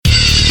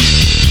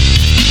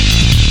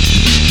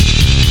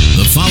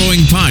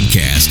following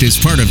podcast is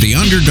part of the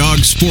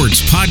Underdog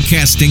Sports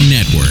Podcasting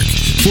Network.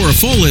 For a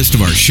full list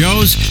of our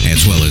shows,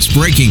 as well as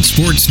breaking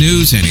sports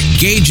news and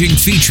engaging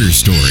feature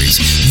stories,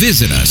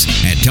 visit us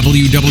at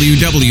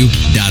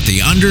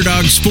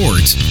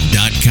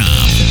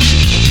www.theunderdogsports.com.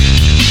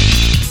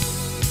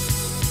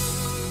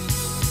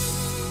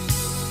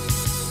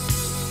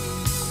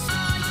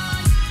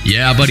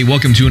 Yeah, buddy,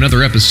 welcome to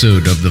another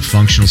episode of the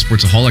Functional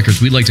Sportsaholic,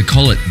 as we like to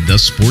call it, the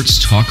Sports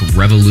Talk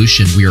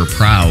Revolution. We are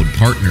proud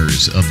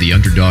partners of the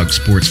Underdog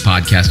Sports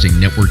Podcasting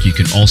Network. You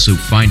can also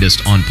find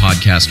us on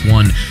Podcast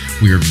One.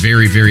 We are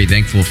very, very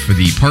thankful for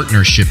the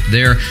partnership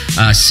there.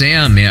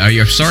 Sam, I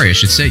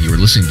should say, you were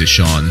listening to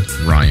Sean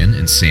Ryan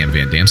and Sam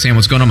Van Dam. Sam,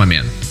 what's going on, my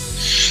man?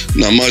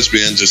 Not much,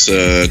 man. Just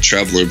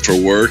traveling for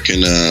work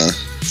and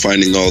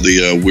finding all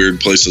the weird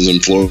places in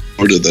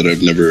Florida that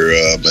I've never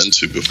been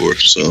to before.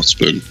 So it's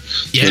been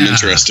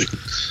interesting.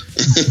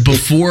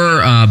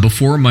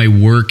 Before my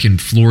work in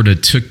Florida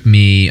took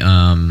me,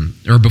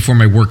 before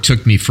my work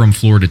took me from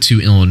Florida to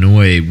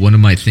Illinois, one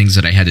of my things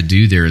that I had to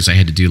do there is I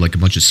had to do like a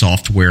bunch of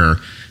software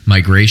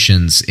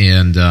migrations,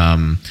 and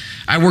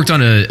I worked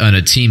on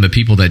a team of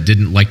people that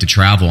didn't like to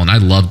travel, and I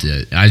loved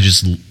it. I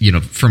just,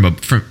 from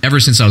ever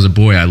since I was a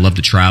boy, I loved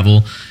to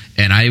travel.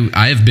 And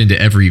I have been to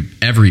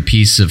every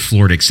piece of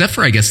Florida except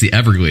for, I guess, the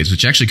Everglades,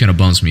 which actually kind of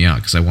bums me out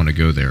because I want to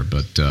go there,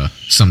 but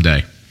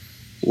someday.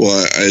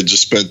 Well, I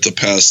just spent the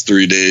past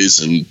 3 days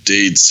in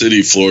Dade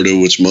City, Florida,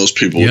 which most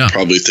people would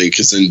probably think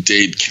is in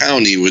Dade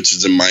County, which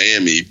is in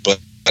Miami. But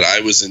I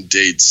was in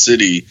Dade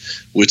City,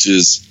 which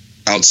is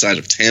outside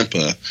of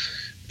Tampa,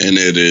 and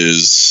it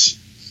is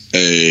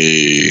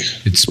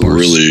it's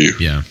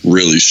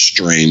really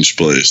strange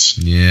place.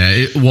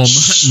 Yeah,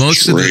 most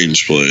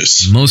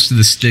of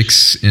the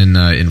sticks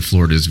in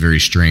Florida is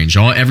very strange.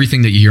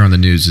 Everything that you hear on the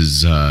news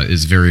is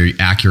very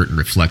accurate and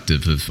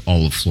reflective of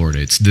all of Florida.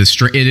 It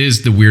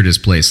is the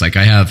weirdest place. Like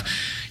I have,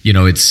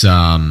 it's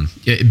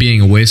being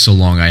away so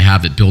long, I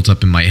have it built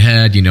up in my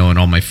head, and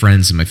all my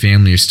friends and my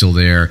family are still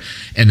there.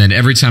 And then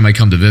every time I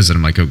come to visit,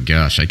 I'm like, oh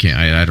gosh, I can't.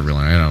 I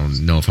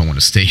don't know if I want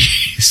to stay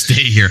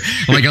here.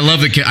 I'm like,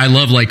 I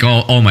love like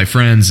all my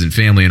friends and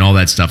family and all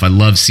that stuff. I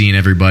love seeing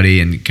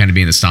everybody and kind of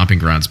being the stomping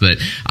grounds. But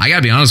I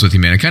gotta be honest with you,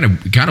 man. It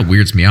kind of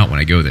weirds me out when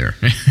I go there.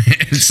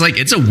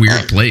 It's a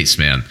weird place,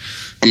 man.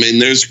 I mean,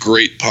 there's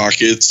great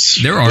pockets.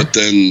 There are,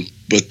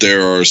 but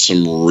there are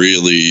some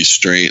really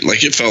strange.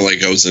 Like it felt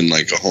like I was in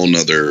like a whole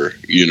nother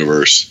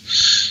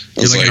universe.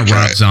 You're like in a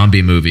Rob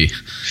Zombie movie.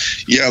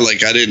 Yeah,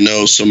 like I didn't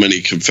know so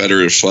many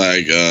Confederate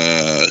flag,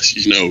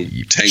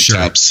 tank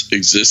tops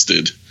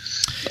existed.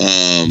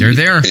 They're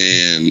there,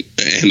 and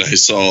I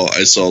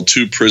saw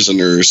two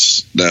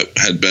prisoners that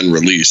had been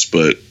released,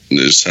 but they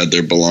just had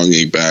their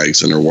belonging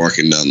bags and are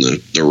walking down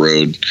the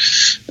road,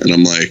 and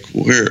I'm like,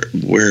 where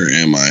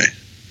am I?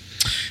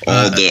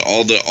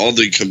 All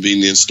the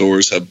convenience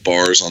stores have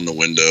bars on the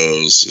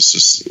windows. It's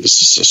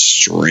just a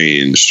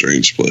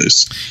strange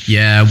place.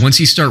 Yeah, once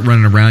you start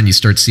running around, you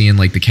start seeing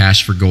like the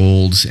cash for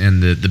golds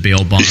and the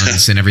bail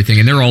bonds and everything,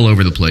 and they're all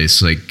over the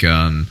place. Like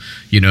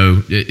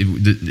no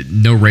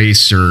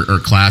race or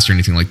class or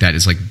anything like that.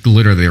 It's like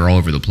literally they're all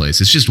over the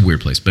place. It's just a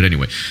weird place. But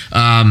anyway,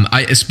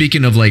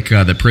 speaking of like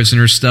the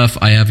prisoner stuff,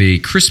 I have a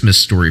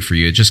Christmas story for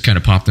you. It just kind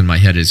of popped in my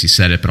head as you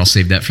said it, but I'll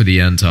save that for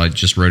the end. I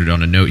just wrote it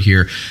on a note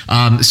here.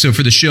 So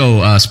for the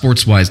show,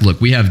 sports-wise,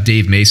 look, we have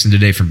Dave Mason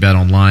today from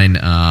BetOnline.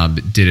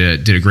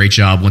 Did a great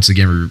job. Once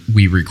again,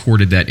 we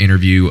recorded that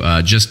interview,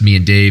 just me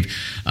and Dave,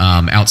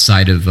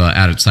 outside of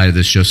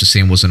this show. So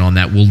Sam wasn't on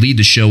that. We'll lead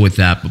the show with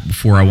that. But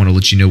before, I want to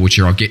let you know what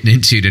you're all getting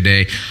into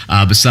today.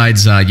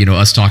 Besides,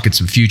 us talking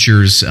some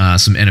futures,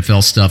 some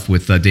NFL stuff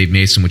with Dave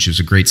Mason, which was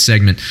a great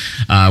segment.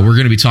 We're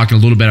going to be talking a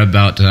little bit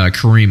about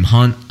Kareem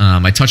Hunt.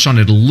 I touched on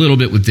it a little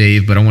bit with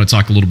Dave, but I want to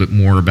talk a little bit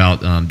more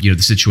about the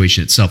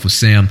situation itself with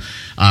Sam.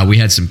 We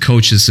had some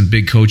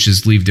big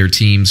coaches leave their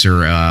teams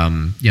or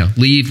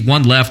leave.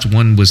 One left,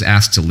 one was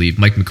asked to leave.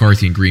 Mike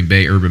McCarthy in Green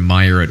Bay, Urban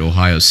Meyer at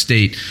Ohio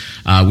State.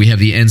 We have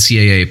the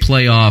NCAA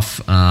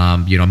playoff. I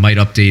might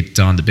update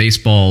on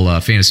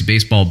the fantasy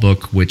baseball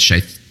book, which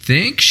I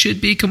think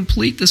should be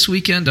complete this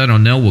weekend. I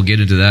don't know. We'll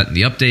get into that in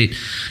the update.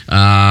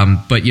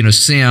 But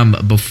Sam,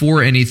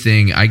 before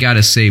anything, I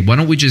gotta say, why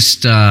don't we just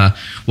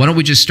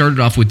start it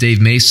off with Dave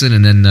Mason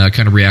and then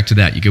kind of react to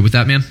that? You good with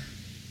that, man?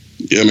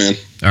 Yeah, man.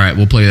 All right,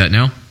 we'll play that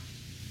now.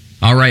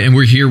 All right, and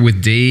we're here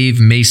with Dave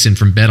Mason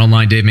from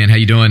BetOnline. Dave, man, how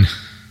you doing?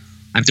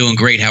 I'm doing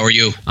great. How are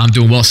you? I'm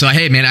doing well. So,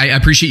 hey, man, I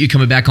appreciate you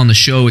coming back on the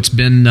show. It's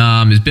been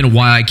a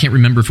while. I can't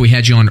remember if we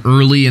had you on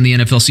early in the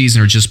NFL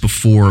season or just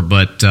before,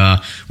 but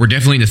we're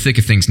definitely in the thick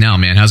of things now,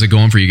 man. How's it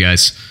going for you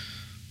guys?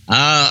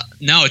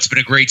 No, it's been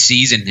a great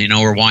season.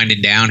 We're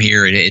winding down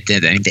here. The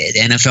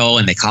NFL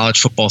and the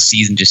college football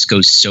season just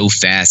goes so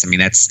fast. I mean,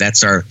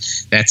 that's our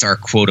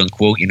quote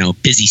unquote,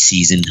 busy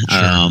season.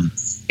 Sure.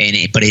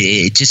 but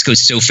it just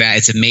goes so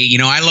fast. It's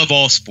amazing. I love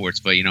all sports,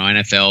 but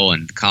NFL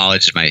and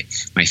college is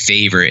my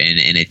favorite,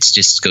 and it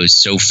just goes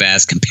so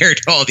fast compared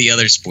to all the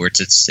other sports.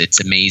 It's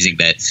amazing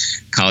that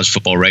college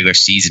football regular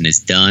season is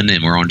done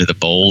and we're on to the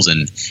bowls,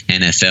 and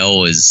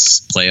NFL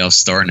is playoffs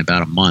start in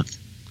about a month.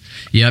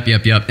 Yep.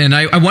 And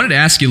I wanted to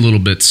ask you a little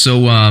bit.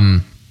 So,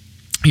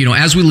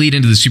 as we lead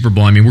into the Super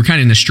Bowl, I mean, we're kind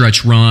of in a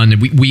stretch run,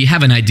 and we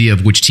have an idea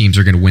of which teams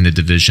are going to win the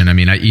division. I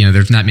mean,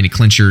 there's not many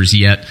clinchers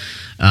yet,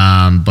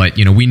 but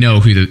we know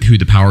who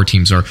the power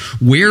teams are.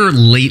 Where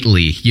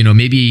lately,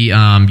 maybe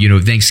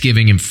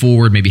Thanksgiving and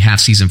forward, maybe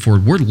half season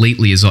forward, where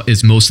lately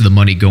is most of the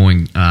money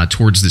going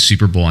towards the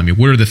Super Bowl? I mean,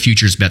 what are the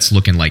futures bets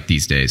looking like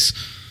these days?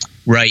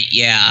 Right.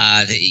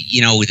 Yeah.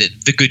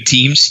 The good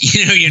teams,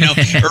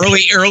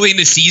 early in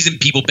the season,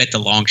 people bet the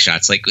long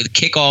shots, like the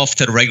kickoff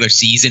to the regular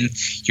season.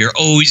 You're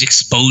always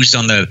exposed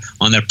on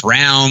the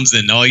Browns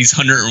and all these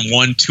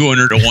 101,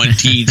 200 to 1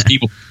 teams.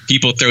 People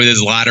throw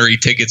those lottery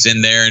tickets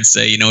in there and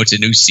say, it's a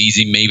new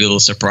season. Maybe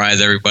it'll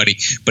surprise everybody.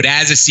 But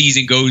as the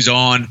season goes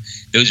on,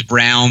 those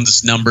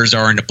Browns numbers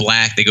are in the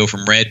black. They go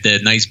from red to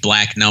a nice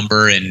black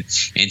number, and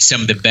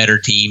some of the better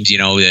teams,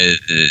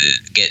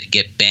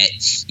 get bet.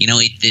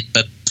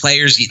 But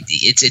players,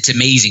 it's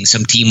amazing.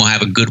 Some team will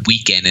have a good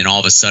weekend, and all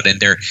of a sudden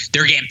they're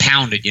getting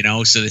pounded.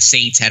 So the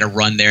Saints had a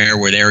run there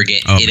where they were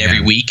getting hit every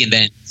week, and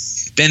then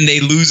they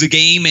lose a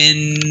game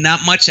and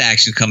not much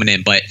action coming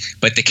in. But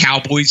the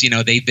Cowboys,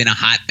 they've been a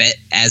hot bet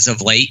as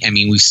of late. I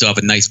mean, we still have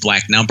a nice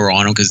black number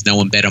on them because no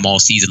one bet them all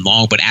season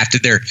long. But after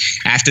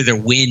their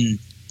win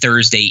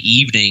Thursday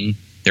evening,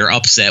 their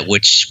upset,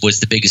 which was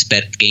the biggest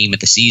bet game of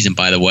the season,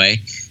 by the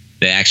way,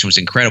 the action was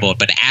incredible.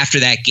 But after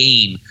that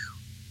game,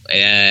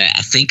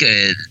 I think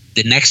the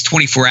next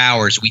 24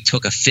 hours, we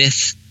took a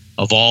fifth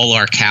of all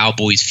our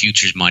Cowboys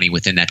futures money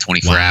within that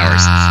 24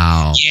 hours.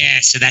 Yeah,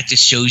 so that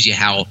just shows you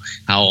how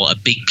a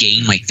big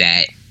game like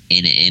that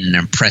in an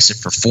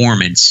impressive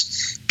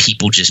performance,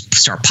 people just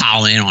start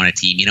piling in on a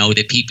team.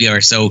 The people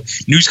are so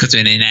news cuts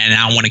in, and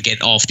I don't want to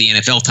get off the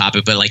NFL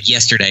topic, but like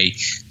yesterday,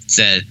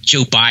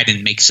 Joe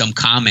Biden makes some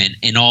comment,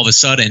 and all of a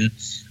sudden,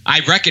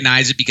 I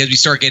recognize it because we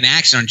start getting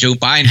action on Joe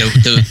Biden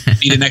to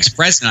be the next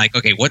president. Like,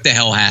 okay, what the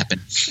hell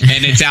happened?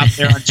 And it's out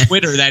there on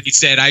Twitter that he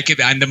said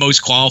I'm the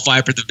most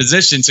qualified for the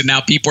position. So now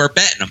people are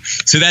betting him.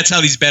 So that's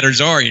how these bettors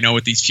are,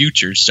 with these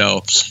futures.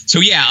 So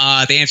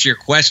yeah. To answer your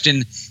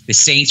question, the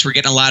Saints were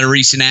getting a lot of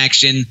recent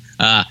action.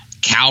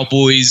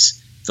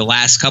 Cowboys, the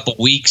last couple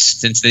weeks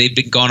since they've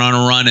been going on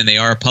a run, and they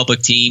are a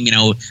public team,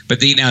 But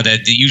the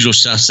usual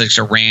suspects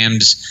are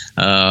Rams,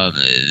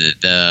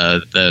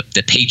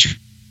 the Patriots.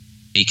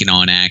 Taking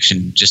on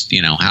action, just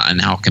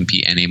how can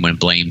anyone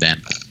blame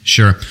them?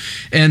 Sure.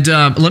 And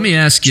let me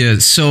ask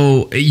you,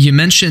 so you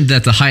mentioned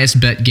that the highest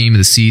bet game of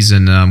the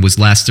season was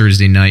last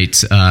Thursday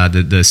night,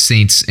 the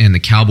Saints and the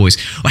Cowboys.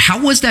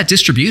 How was that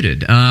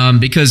distributed?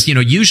 Because,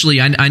 usually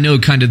I know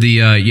kind of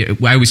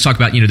I always talk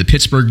about, the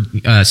Pittsburgh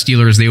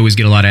Steelers, they always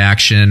get a lot of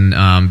action.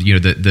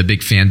 The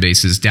big fan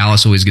bases,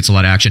 Dallas always gets a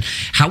lot of action.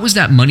 How was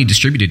that money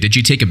distributed? Did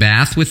you take a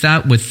bath with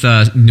that, with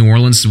New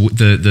Orleans,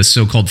 the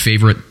so-called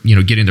favorite,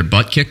 getting their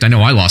butt kicked? I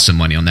know I lost some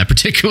money on that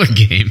particular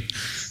game.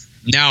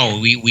 No,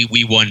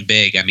 we won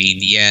big. I mean,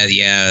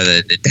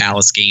 the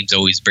Dallas games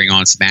always bring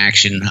on some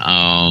action.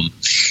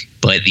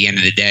 But at the end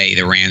of the day,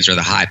 the Rams are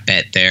the hot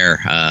bet there.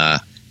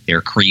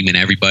 They're creaming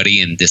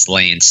everybody and just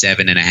laying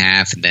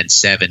 7.5 and then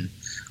 7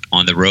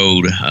 on the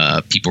road.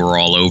 People were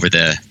all over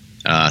the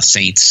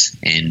Saints,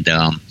 and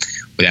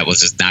that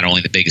was not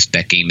only the biggest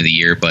bet game of the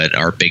year, but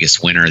our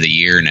biggest winner of the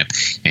year.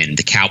 And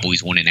the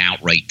Cowboys winning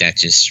outright, that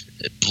just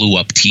blew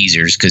up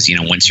teasers because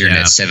once you're in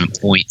that 7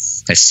 point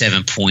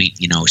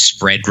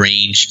spread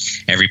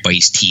range,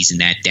 everybody's teasing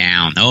that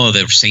down. Oh,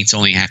 the Saints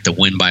only have to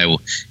win by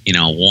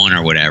 1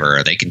 or whatever,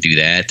 or they can do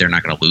that. They're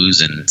not going to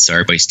lose, and so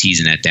everybody's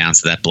teasing that down.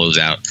 So that blows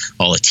out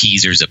all the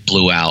teasers. That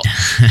blew out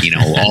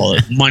all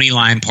the money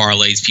line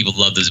parlays. People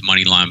love those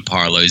money line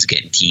parlays,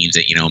 getting teams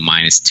at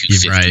minus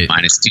 250, right,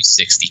 minus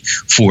 260,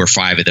 4 or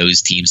 5 of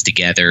those teams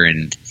together,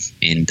 and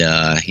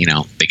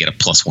they get a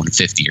plus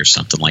 150 or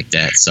something like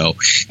that. So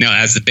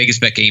that's the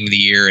biggest bet game of the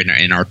year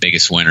and our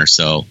biggest winner.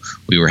 So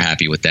we were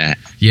happy with that.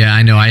 Yeah,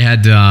 I know. I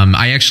had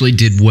I actually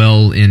did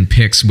well in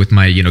picks with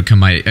my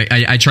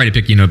I try to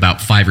pick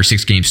about 5 or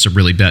 6 games to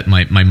really bet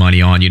my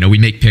money on. We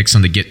make picks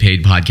on the Get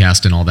Paid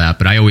podcast and all that,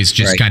 but I always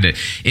just kind of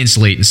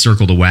insulate and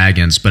circle the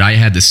wagons. But I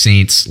had the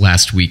Saints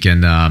last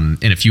weekend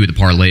in a few of the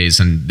parlays,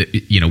 and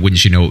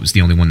wouldn't you know, it was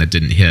the only one that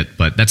didn't hit.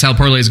 But that's how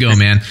parlays go,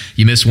 man.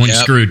 You miss one,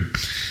 screwed.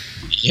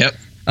 Yep.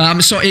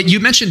 So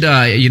you mentioned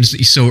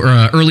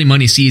early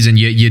money season.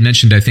 You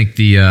mentioned, I think,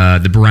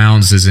 the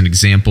Browns as an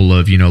example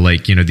of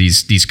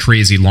these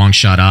crazy long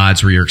shot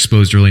odds where you're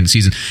exposed early in the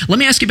season. Let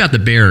me ask you about the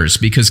Bears,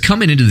 because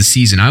coming into the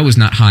season, I was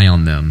not high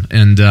on them,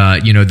 and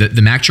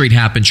the Mac trade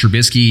happened.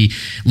 Trubisky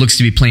looks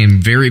to be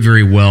playing very,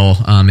 very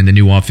well in the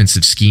new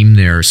offensive scheme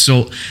there.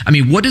 So I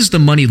mean, what does the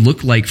money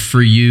look like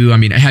for you? I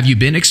mean, have you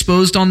been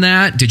exposed on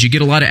that? Did you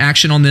get a lot of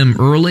action on them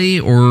early,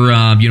 or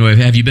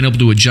have you been able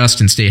to adjust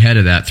and stay ahead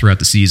of that throughout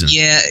the season?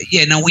 Yeah.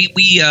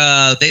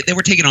 They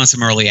were taking on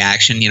some early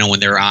action, when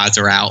their odds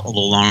are out a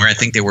little longer. I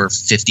think they were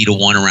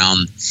 50-1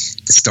 around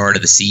the start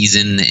of the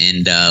season,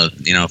 and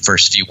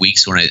first few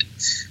weeks when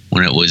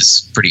it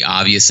was pretty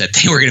obvious that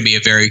they were going to be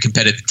a very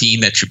competitive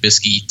team, that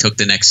Trubisky took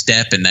the next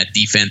step and that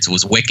defense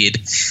was wicked,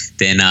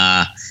 then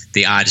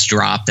the odds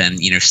dropped, and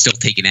still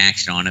taking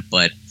action on it,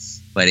 but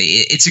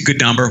it's a good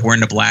number. We're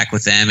in the black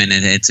with them, and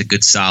it's a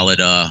good solid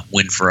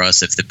win for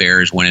us if the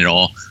Bears win it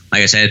all.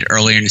 Like I said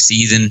earlier in the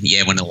season,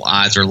 when the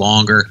odds are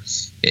longer,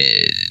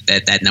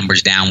 that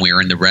number's down. We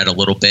were in the red a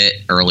little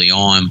bit early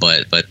on,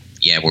 but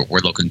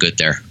we're looking good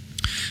there.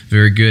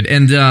 Very good.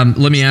 And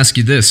let me ask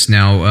you this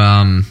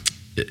now.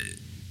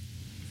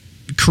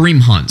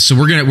 Kareem Hunt. So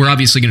we're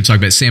obviously going to talk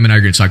about, Sam and I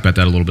are going to talk about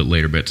that a little bit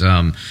later, but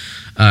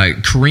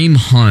Kareem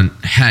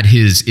Hunt had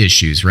his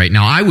issues, right?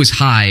 Now, I was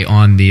high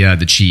on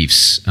the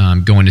Chiefs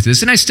going into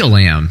this, and I still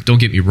am, don't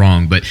get me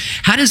wrong, but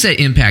how does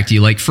that impact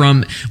you? Like,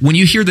 from when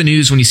you hear the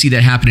news, when you see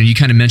that happen, and you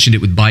kind of mentioned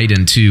it with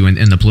Biden too,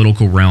 in the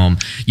political realm,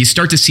 you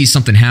start to see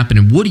something happen,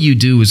 and what do you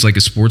do as like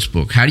a sports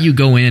book? How do you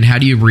go in? How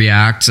do you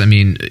react? I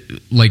mean,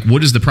 like,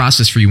 what is the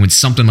process for you when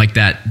something like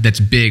that's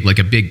big, like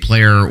a big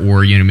player,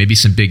 or maybe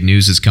some big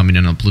news is coming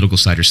in on the political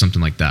side or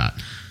something like that?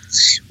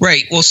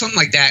 Right. Well, something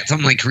like that,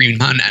 something like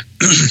Kareem Hunt,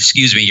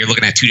 excuse me, you're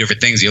looking at two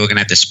different things. You're looking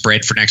at the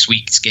spread for next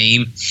week's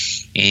game,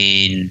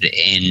 and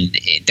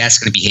that's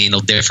going to be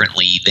handled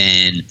differently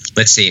than,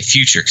 let's say, a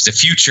future. Because the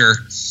future,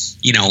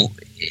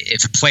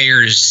 if a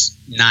player's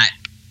not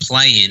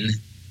playing,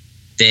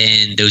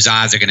 then those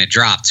odds are going to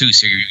drop too.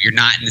 So you're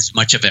not in as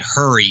much of a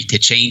hurry to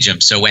change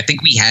them. So I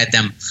think we had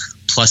them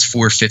plus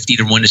 450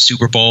 to win the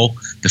Super Bowl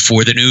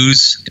before the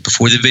news,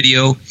 before the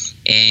video,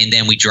 and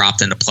then we dropped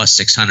them to plus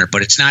 600.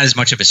 But it's not as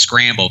much of a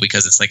scramble,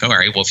 because it's like, all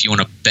right, well, if you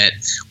want to bet,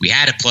 we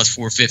had it plus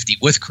 450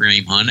 with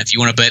Kareem Hunt. If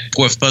you want to bet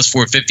plus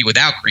 450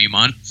 without Kareem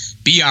Hunt,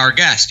 be our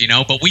guest,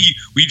 But we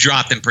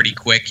dropped them pretty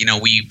quick. We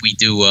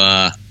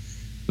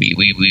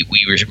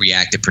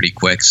reacted pretty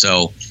quick.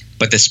 So.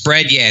 But the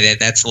spread,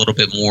 that's a little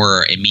bit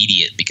more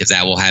immediate, because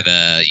that will have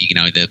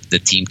the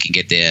team can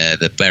get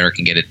the better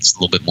can get a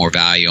little bit more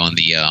value on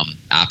the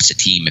opposite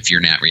team if you're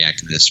not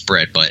reacting to the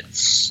spread. But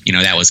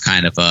that was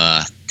kind of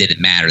didn't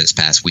matter this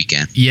past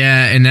weekend.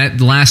 Yeah, and that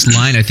last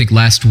line, I think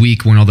last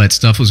week when all that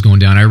stuff was going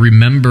down, I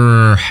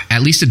remember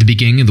at least at the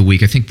beginning of the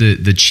week, I think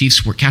the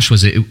Chiefs were,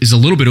 it was a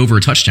little bit over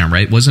a touchdown,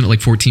 right? Wasn't it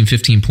like 14,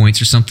 15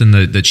 points or something?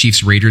 The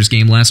Chiefs Raiders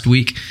game last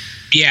week.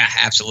 Yeah,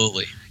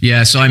 absolutely.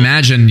 Yeah, so I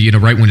imagine,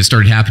 right when it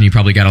started happening, you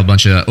probably got a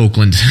bunch of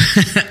Oakland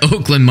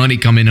money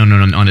coming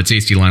on a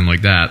tasty line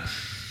like that.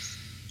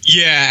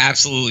 Yeah,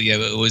 absolutely. Yeah,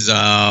 it was.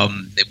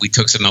 We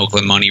took some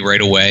Oakland money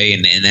right away,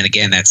 and then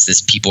again, that's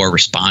this. People are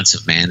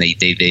responsive, man. They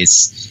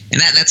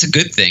and that's a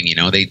good thing.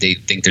 They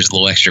think there's a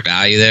little extra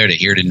value there to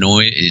hear the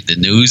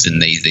news,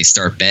 and they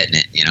start betting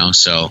it.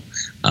 So,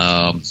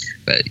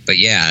 but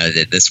yeah,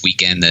 this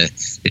weekend the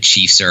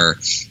Chiefs are.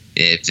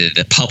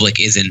 The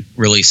public isn't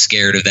really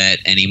scared of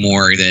that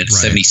anymore. That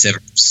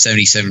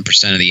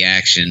 77% of the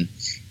action,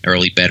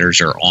 early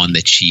bettors are on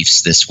the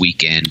Chiefs this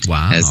weekend.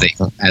 Wow. as they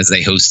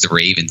host the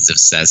Ravens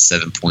as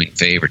 7-point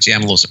favorites. Yeah,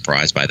 I'm a little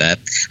surprised by that.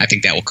 I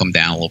think that will come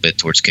down a little bit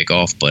towards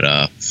kickoff, but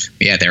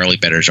the early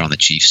bettors are on the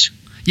Chiefs.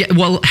 Yeah,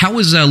 well, how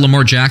was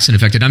Lamar Jackson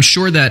affected? I'm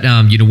sure that,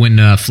 when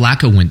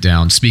Flacco went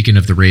down, speaking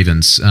of the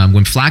Ravens,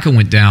 when Flacco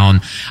went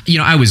down,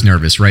 I was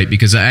nervous, right?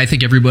 Because I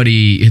think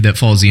everybody that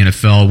follows the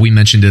NFL, we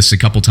mentioned this a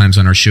couple times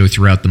on our show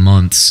throughout the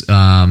months,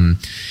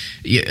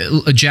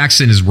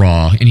 Jackson is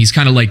raw, and he's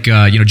kind of like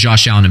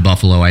Josh Allen in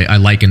Buffalo. I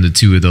liken the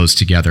two of those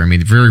together. I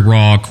mean, very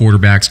raw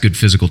quarterbacks, good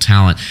physical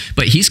talent,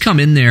 but he's come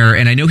in there,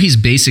 and I know he's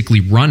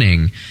basically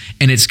running,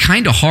 and it's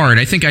kind of hard.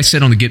 I think I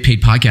said on the Get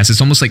Paid podcast,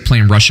 it's almost like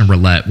playing Russian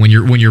roulette when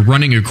you're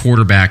running a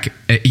quarterback,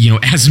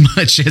 as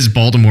much as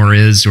Baltimore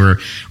is or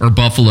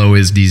Buffalo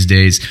is these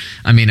days.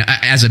 I mean,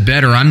 as a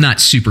bettor, I'm not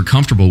super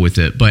comfortable with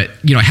it, but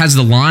has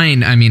the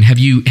line? I mean, have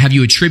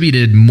you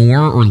attributed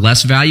more or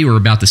less value, or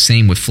about the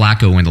same with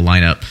Flacco in the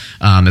lineup?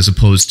 As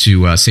opposed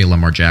to, say,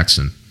 Lamar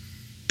Jackson?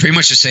 Pretty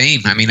much the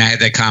same. I mean, I had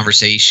that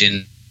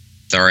conversation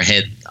with our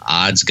head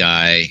odds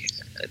guy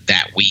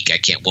that week.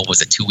 What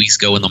was it, 2 weeks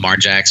ago when Lamar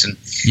Jackson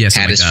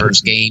had his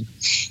first game?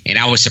 And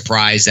I was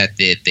surprised that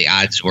the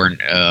odds weren't,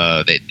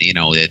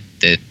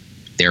 that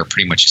they're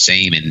pretty much the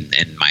same.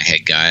 And my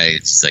head guy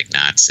is like,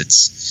 nah,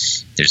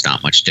 there's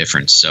not much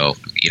difference. So,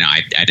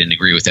 I didn't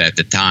agree with that at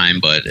the time,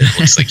 but it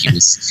looks like he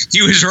was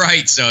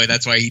right. So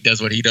that's why he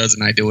does what he does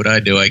and I do what I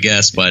do, I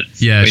guess. But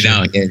yeah,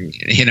 sure.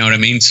 You know what I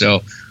mean?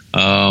 So,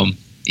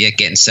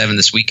 getting 7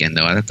 this weekend,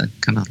 though, that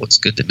kind of looks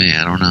good to me.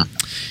 I don't know.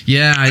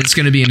 Yeah, it's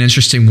going to be an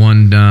interesting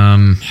one.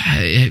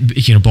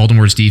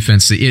 Baltimore's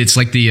defense, it's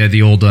like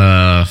the old,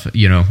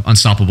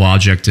 unstoppable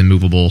object,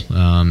 immovable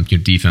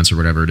defense or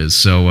whatever it is.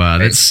 So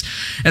that's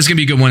going to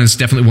be a good one. It's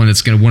definitely one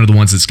of the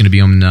ones that's going to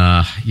be on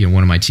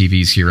one of my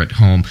TVs here at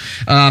home.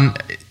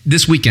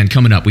 this weekend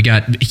coming up, we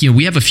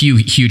have a few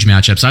huge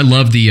matchups. I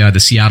love the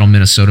Seattle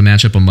Minnesota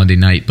matchup on Monday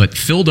night, but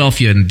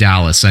Philadelphia and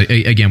Dallas.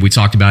 Again, we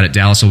talked about it.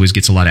 Dallas always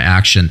gets a lot of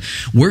action.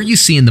 Where are you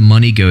seeing the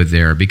money go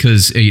there?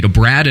 Because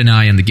Brad and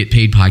I on the Get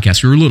Paid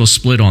podcast, we were a little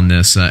split on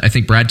this. I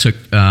think Brad took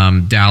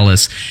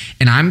Dallas,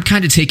 and I'm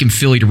kind of taking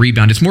Philly to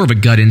rebound. It's more of a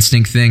gut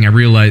instinct thing. I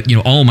realize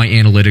all my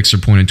analytics are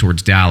pointing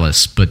towards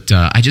Dallas, but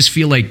I just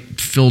feel like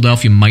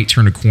Philadelphia might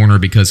turn a corner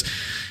because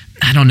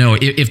I don't know.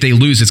 If they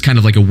lose, it's kind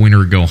of like a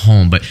winner go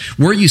home. But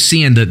where are you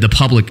seeing the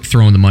public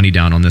throwing the money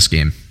down on this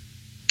game?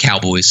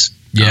 Cowboys.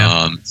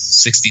 Yeah.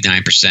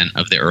 69%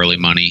 of the early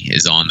money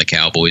is on the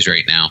Cowboys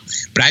right now.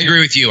 But I agree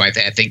with you. I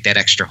think that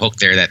extra hook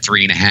there, that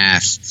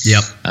 3.5.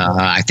 Yep.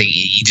 I think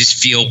you just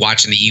feel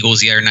watching the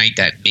Eagles the other night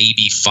that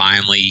maybe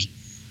finally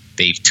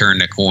they've turned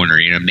the corner.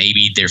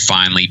 Maybe they're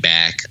finally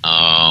back.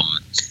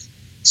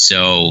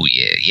 So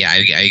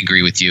I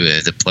agree with you.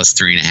 The plus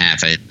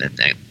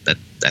 3.5.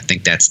 I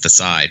think that's the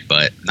side,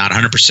 but not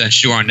 100%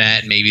 sure on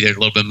that. Maybe there's a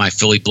little bit of my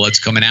Philly blood's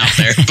coming out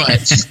there,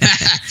 but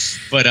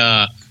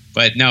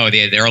no,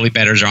 the early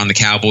bettors are on the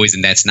Cowboys,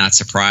 and that's not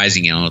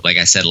surprising. Like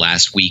I said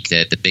last week,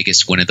 that the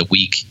biggest win of the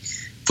week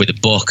for the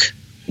book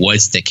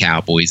was the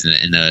Cowboys,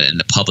 and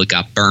the public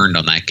got burned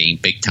on that game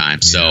big time.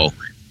 Yeah. So,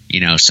 a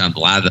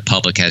lot of the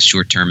public has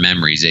short-term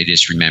memories. They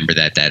just remember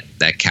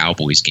that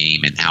Cowboys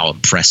game and how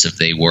impressive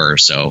they were.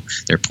 So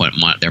they're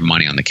putting their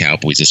money on the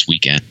Cowboys this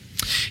weekend.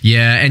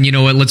 Yeah, and you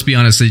know what? Let's be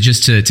honest.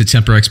 Just to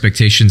temper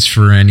expectations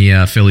for any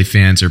Philly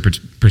fans or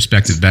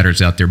prospective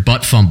bettors out there,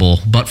 butt fumble.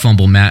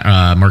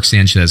 Mark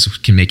Sanchez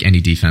can make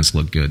any defense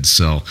look good.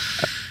 So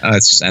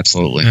that's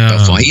absolutely.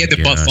 He had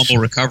the butt fumble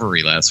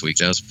recovery last week.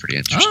 That was pretty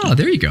interesting. Oh,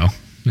 there you go.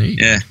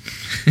 Yeah.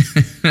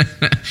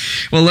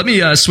 Well, let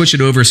me switch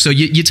it over. So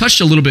you touched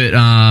a little bit,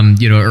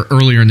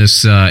 earlier in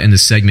this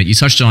segment. You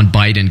touched on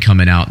Biden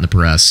coming out in the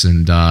press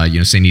and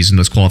saying he's the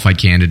most qualified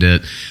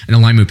candidate and the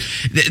line move.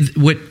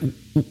 What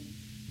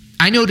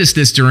I noticed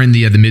this during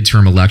the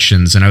midterm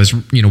elections, and I was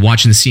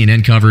watching the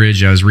CNN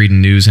coverage. I was reading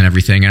news and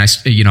everything, and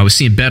I was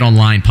seeing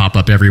BetOnline pop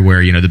up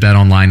everywhere. The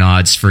BetOnline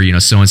odds for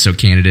so and so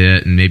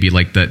candidate, and maybe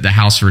like the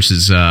House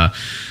versus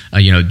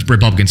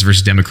Republicans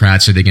versus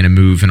Democrats. Are they going to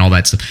move and all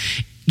that stuff?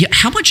 Yeah,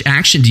 how much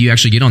action do you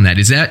actually get on that?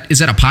 Is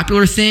that a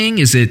popular thing?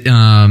 Is it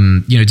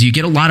do you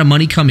get a lot of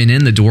money coming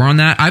in the door on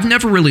that? I've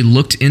never really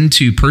looked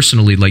into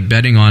personally like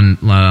betting on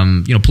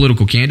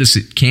political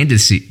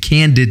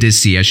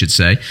candidacy, I should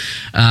say.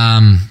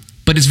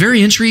 But it's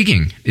very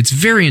intriguing.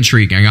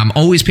 I'm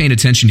always paying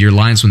attention to your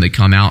lines when they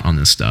come out on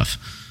this stuff.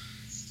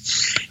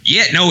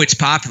 Yeah, no, it's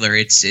popular.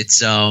 It's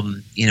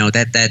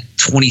that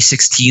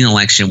 2016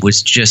 election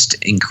was just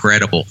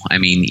incredible. I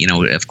mean,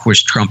 of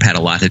course, Trump had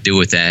a lot to do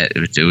with that.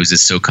 It was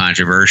just so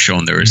controversial,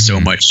 and there was so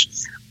much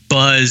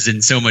buzz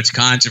and so much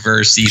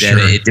controversy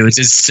that it was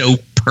just so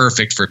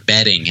perfect for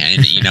betting.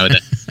 And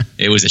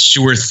it was a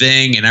sure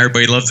thing, and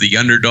everybody loved the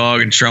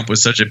underdog, and Trump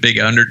was such a big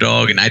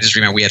underdog. And I just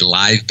remember we had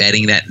live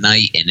betting that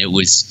night, and it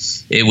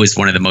was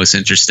one of the most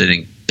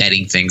interesting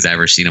betting things I've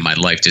ever seen in my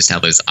life, just how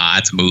those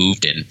odds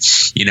moved. And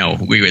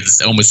we were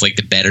almost like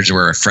the bettors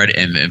were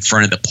in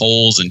front of the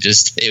polls, and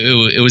just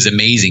it was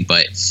amazing.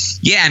 But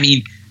yeah, I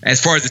mean, as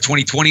far as the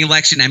 2020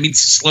 election, I mean,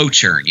 it's a slow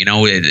churn.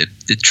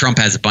 Trump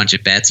has a bunch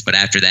of bets, but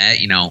after that,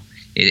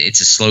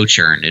 it's a slow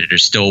churn.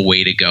 There's still a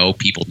way to go.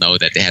 People know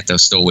that they have to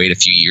still wait a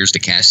few years to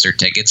cash their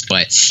tickets.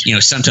 But,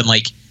 something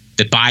like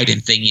the Biden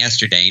thing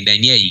yesterday, and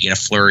then, you get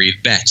a flurry of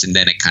bets, and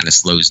then it kind of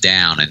slows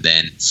down. And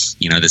then,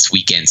 this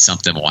weekend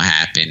something will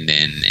happen.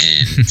 And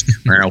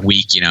or in a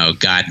week,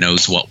 God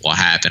knows what will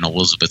happen.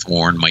 Elizabeth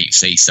Warren might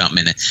say something.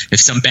 And if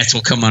some bets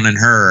will come on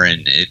her,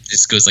 and it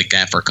just goes like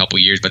that for a couple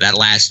of years. But that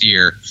last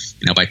year,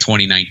 by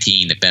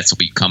 2019, the bets will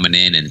be coming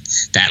in, and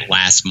that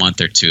last month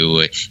or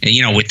two,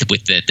 and with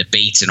the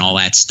debates and all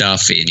that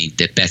stuff, I mean,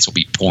 the bets will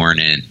be pouring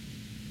in.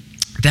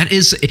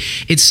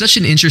 It's such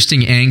an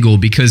interesting angle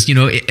because,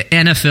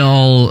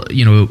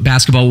 NFL,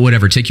 basketball,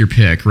 whatever, take your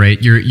pick, right?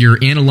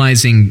 You're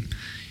analyzing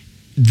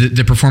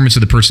the performance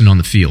of the person on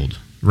the field,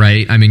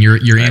 right? I mean,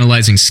 you're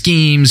analyzing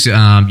schemes,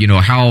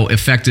 how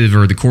effective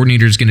are the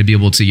coordinators going to be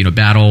able to,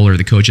 battle, or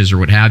the coaches or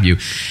what have you.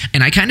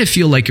 And I kind of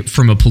feel like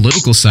from a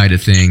political side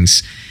of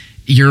things,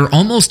 you're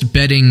almost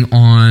betting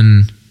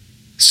on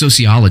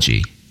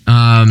sociology.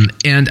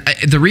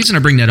 The reason I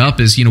bring that up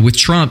is, with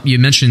Trump, you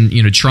mentioned,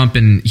 Trump,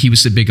 and he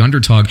was a big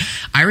underdog.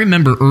 I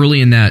remember early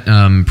in that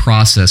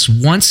process,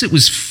 once it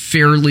was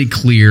fairly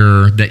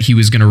clear that he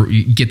was going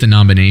to get the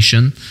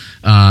nomination,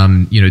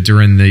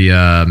 during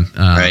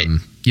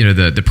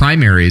the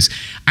primaries,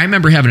 I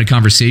remember having a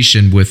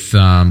conversation with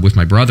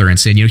my brother and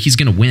saying, he's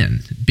going to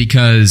win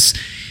because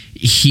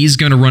he's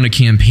going to run a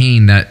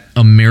campaign that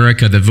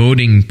America, the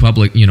voting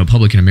public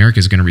in America,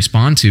 is going to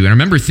respond to. And I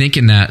remember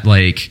thinking that,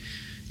 like,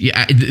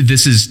 yeah,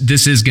 this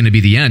is going to be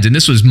the end. And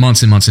this was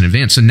months and months in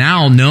advance. So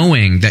now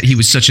knowing that he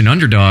was such an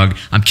underdog,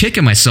 I'm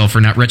kicking myself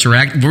for not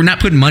we're not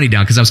putting money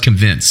down because I was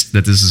convinced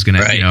that this is going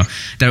to,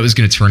 that it was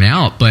going to turn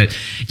out. But,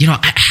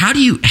 how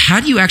do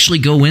you actually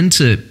go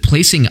into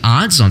placing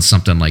odds on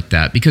something like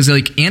that? Because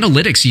like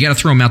analytics, you got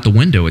to throw them out the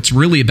window. It's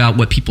really about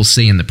what people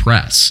say in the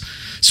press.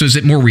 So is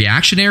it more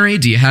reactionary?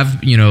 Do you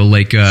have,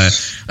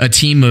 a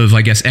team of,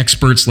 I guess,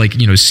 experts like,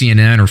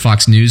 CNN or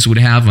Fox News would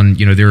have on,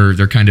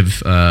 their kind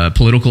of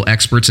political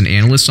experts and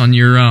analysts on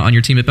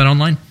your team at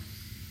BetOnline?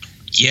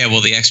 Yeah,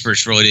 well, the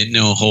experts really didn't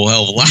know a whole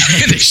hell of a lot.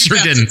 They sure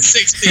didn't.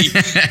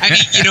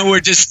 I mean, we're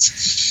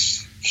just...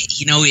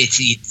 it's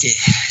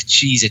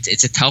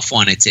a tough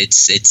one.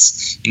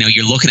 It's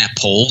you're looking at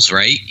polls,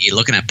 right? You're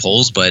looking at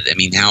polls, but I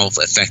mean, how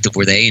effective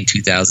were they in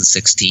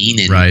 2016?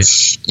 And, right.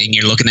 And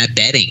you're looking at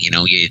betting.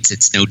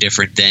 It's no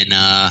different than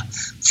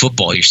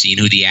football. You're seeing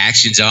who the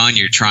action's on.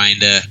 You're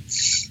trying to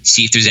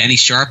see if there's any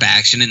sharp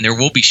action, and there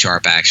will be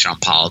sharp action on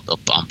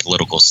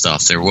political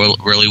stuff. There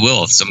really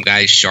will. If some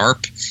guy's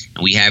sharp,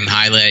 and we have him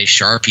highlighted as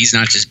sharp, he's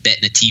not just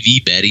betting a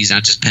TV bet. He's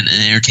not just betting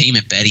an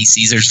entertainment bet. He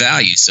sees there's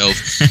value. So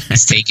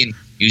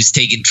he was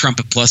taking Trump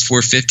at plus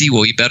 450.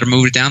 Well, you better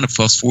move it down to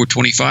plus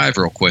 425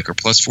 real quick, or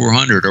plus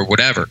 400 or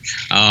whatever.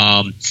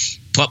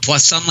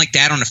 Plus something like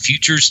that on the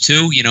futures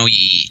too.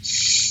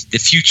 The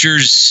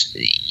futures,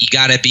 you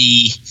got to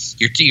be.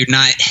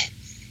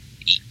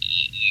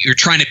 You're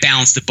trying to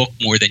balance the book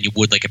more than you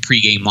would like a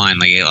pregame line,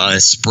 like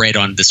a spread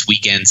on this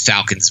weekend's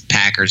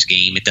Falcons-Packers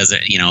game. It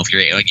doesn't,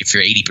 if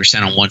you're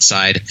 80% on one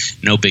side,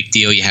 no big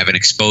deal. You have an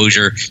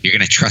exposure. You're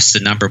going to trust the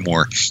number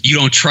more. You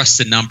don't trust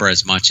the number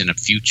as much in the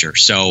future,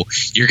 so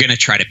you're going to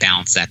try to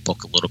balance that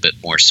book a little bit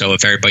more. So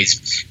if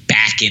everybody's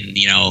backing,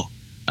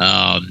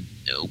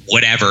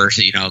 whatever,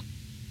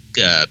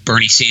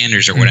 Bernie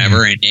Sanders or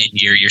whatever, and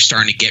you're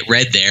starting to get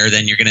red there,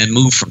 then you're going to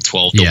move from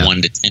 12 to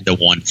 1 to 10 to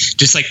 1.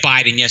 Just like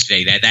Biden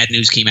yesterday, that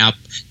news came out,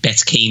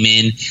 bets came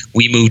in,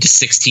 we moved to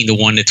 16 to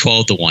 1 to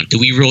 12 to 1. Do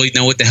we really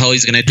know what the hell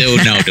he's going to do?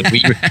 No.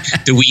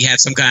 Do we have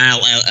some kind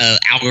of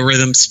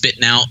algorithm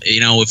spitting out,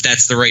 if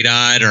that's the right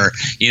odd, or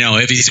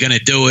if he's going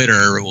to do it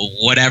or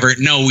whatever?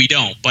 No, we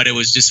don't. But it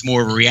was just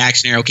more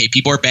reactionary. Okay,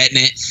 people are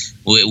betting it.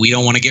 We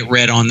don't want to get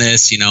red on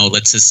this.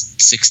 Let's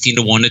just 16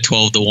 to 1 to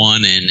 12 to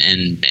 1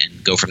 and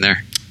go from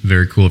there.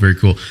 Very cool. Very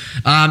cool.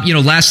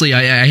 Lastly,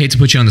 I hate to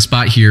put you on the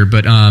spot here,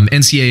 but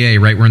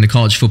NCAA, right? We're in the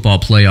college football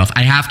playoff.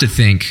 I have to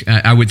think,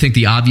 I would think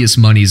the obvious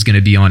money is going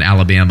to be on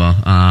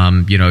Alabama.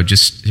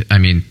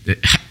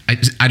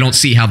 I don't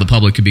see how the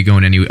public could be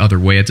going any other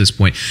way at this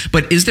point.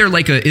 But is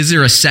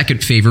there a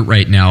second favorite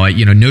right now?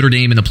 Notre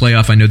Dame in the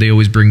playoff, I know they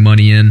always bring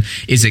money in.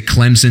 Is it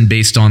Clemson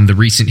based on the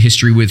recent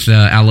history with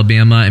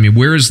Alabama? I mean,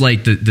 where is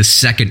the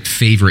second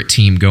favorite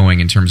team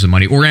going in terms of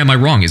money? Or am I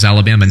wrong? Is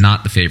Alabama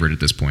not the favorite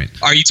at this point?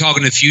 Are you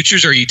talking to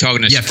futures, or are you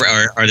talking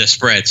to or the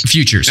spreads?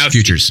 Futures. No,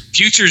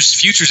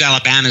 futures.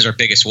 Alabama's our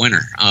biggest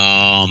winner.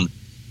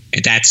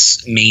 And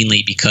that's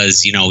mainly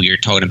because, you're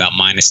talking about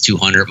minus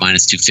 200,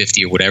 minus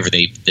 250 or whatever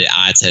the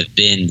odds have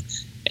been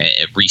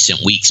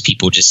recent weeks.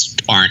 People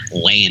just aren't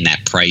laying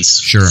that price.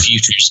 Sure.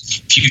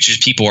 Futures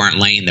people aren't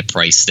laying the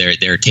price.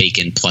 They're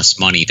taking plus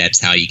money. That's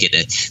how you get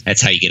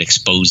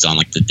exposed on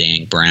like the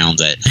dang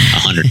Browns at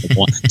 100 to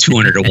 1,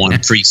 200 to 1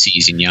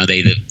 preseason.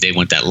 They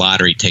want that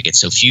lottery ticket.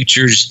 So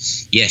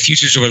futures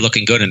are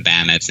looking good in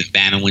Bama. If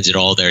Bama wins it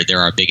all, they're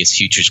our biggest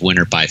futures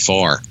winner by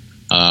far.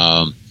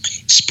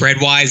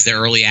 Spread-wise, the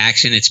early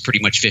action, it's pretty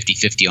much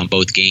 50-50 on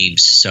both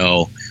games.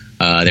 So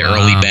the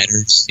early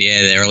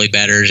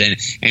bettors. And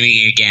I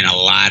mean, again, a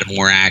lot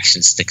more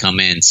actions to come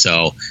in.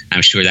 So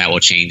I'm sure that will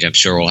change. I'm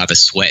sure we'll have a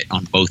sweat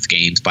on both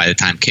games by the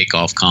time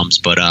kickoff comes.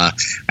 But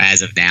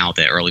as of now,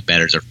 the early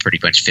bettors are pretty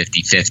much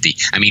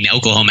 50-50. I mean,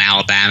 Oklahoma,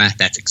 Alabama,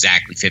 that's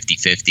exactly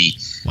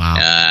 50-50. Wow.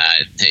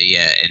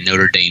 And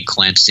Notre Dame,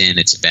 Clemson,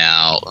 it's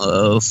about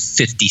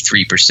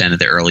 53% of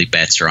the early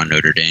bets are on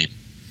Notre Dame.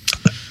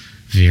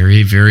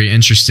 Very, very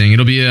interesting.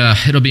 It'll be a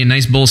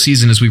nice bowl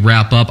season as we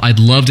wrap up. I'd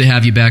love to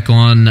have you back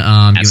on,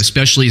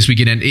 especially as we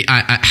get in.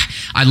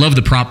 I love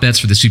the prop bets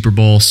for the Super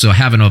Bowl, so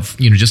having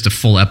just a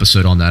full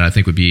episode on that, I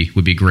think would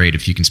be great.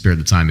 If you can spare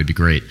the time, it'd be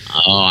great.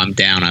 Oh, I'm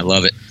down. I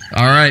love it.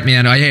 All right,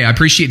 man. I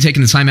appreciate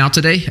taking the time out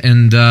today,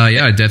 and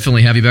I'd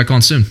definitely have you back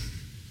on soon.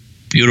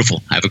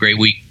 Beautiful. Have a great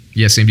week.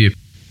 Yeah, same to you.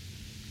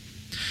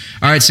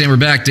 All right, Sam, we're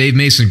back. Dave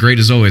Mason, great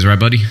as always, right,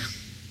 buddy?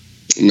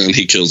 Man,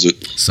 he kills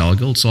it. Solid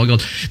gold.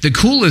 The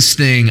coolest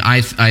thing,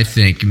 I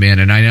think, man,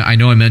 and I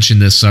know I mentioned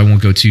this, so I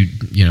won't go too,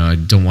 I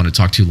don't want to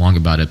talk too long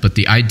about it, but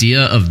the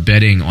idea of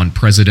betting on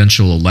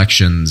presidential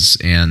elections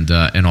and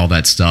all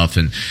that stuff,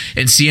 and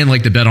seeing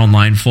like the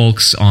BetOnline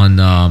folks on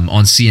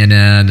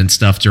CNN and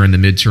stuff during the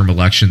midterm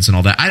elections and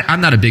all that. I'm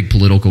not a big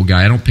political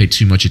guy. I don't pay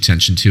too much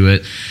attention to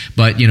it,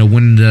 but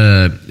when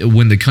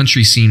the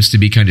country seems to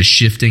be kind of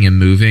shifting and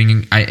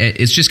moving,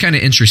 it's just kind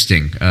of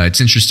interesting.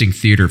 It's interesting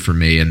theater for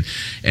me, and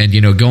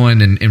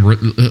going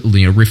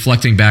and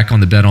reflecting back on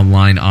the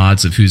BetOnline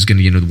odds of who's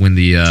going to win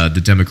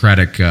the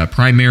Democratic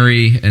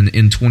primary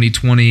in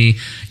 2020,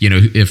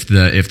 if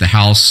the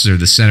House or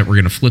the Senate were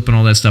going to flip and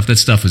all that stuff. That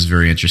stuff was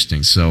very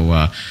interesting.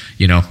 So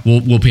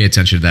we'll pay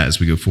attention to that as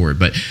we go forward.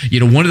 But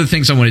one of the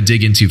things I want to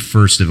dig into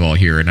first of all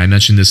here, and I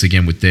mentioned this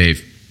again with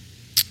Dave,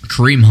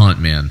 Kareem Hunt,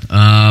 man.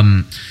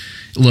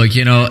 Look,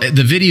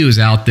 the video is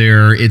out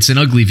there. It's an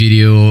ugly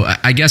video,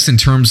 I guess, in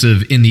terms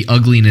of in the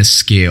ugliness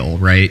scale,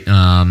 right?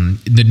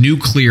 The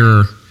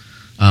nuclear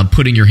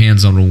putting your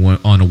hands on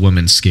a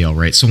woman's scale,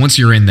 right? So once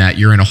you're in that,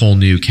 you're in a whole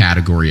new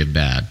category of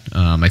bad.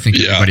 I think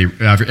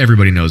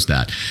everybody knows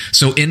that.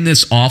 So in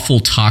this awful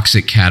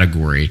toxic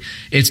category,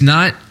 it's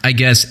not, I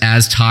guess,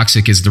 as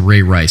toxic as the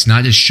Ray Rice,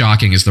 not as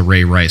shocking as the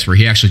Ray Rice, where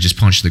he actually just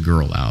punched the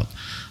girl out.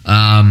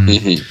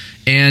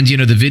 And,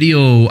 the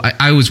video,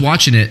 I was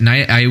watching it, and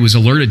I was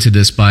alerted to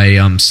this by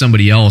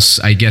somebody else,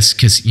 I guess,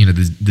 because,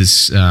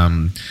 this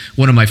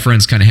one of my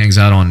friends kind of hangs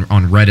out on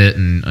Reddit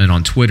and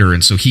on Twitter,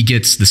 and so he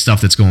gets the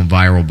stuff that's going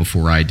viral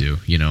before I do.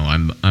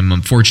 I'm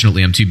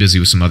unfortunately, I'm too busy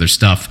with some other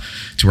stuff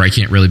to where I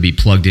can't really be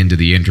plugged into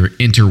the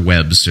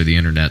interwebs or the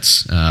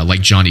internets,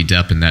 like Johnny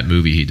Depp in that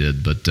movie he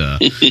did, but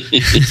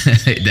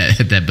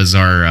that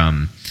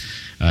bizarre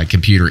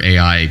computer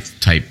AI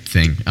type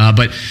thing.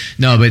 But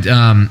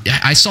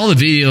I saw the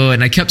video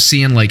and I kept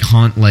seeing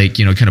Hunt,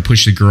 kind of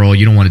push the girl.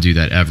 You don't want to do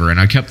that ever. And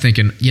I kept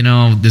thinking,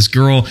 this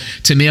girl,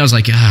 to me, I was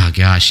like, oh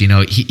gosh,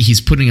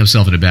 he's putting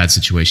himself in a bad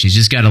situation. He's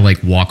just got to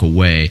walk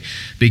away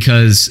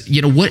because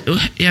what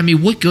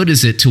good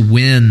is it to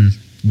win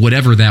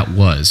whatever that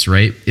was,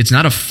 right? It's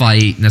not a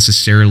fight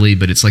necessarily,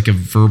 but it's like a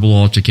verbal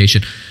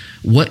altercation.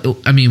 What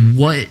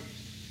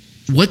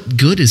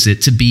good is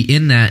it to be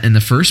in that in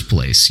the first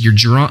place? You're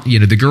drunk.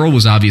 The girl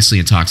was obviously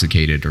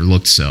intoxicated or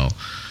looked so.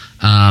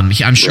 I'm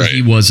sure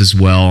he was as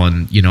well.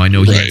 And, I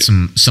know he had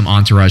some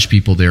entourage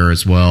people there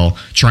as well,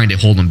 trying to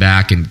hold him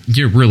back and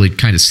really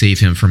kind of save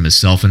him from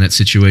himself in that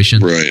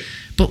situation. Right.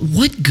 But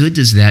what good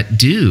does that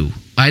do?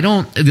 I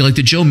don't like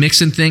the Joe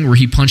Mixon thing where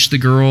he punched the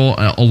girl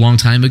a long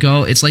time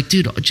ago. It's like,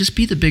 dude, just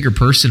be the bigger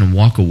person and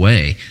walk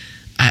away.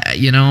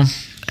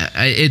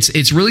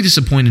 It's really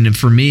disappointing, and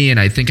for me, and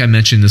I think I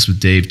mentioned this with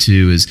Dave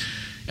too, is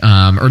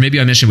or maybe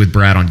I mentioned with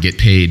Brad on Get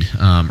Paid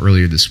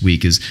earlier this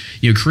week, is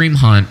Kareem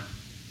Hunt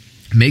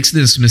makes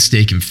this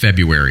mistake in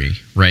February,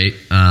 right?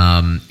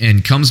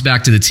 And comes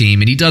back to the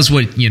team, and he does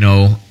what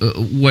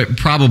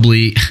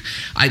probably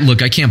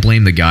I can't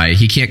blame the guy.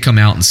 He can't come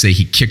out and say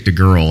he kicked a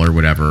girl or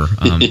whatever,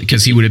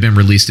 because he would have been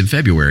released in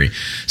February.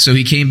 So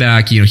he came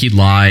back, he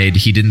lied.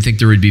 He didn't think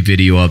there would be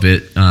video of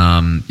it.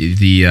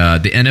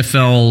 The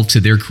NFL, to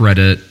their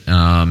credit,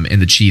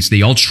 and the Chiefs,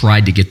 they all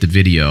tried to get the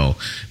video,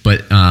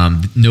 but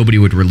nobody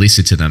would release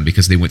it to them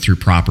because they went through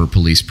proper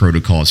police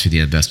protocols for the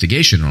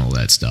investigation and all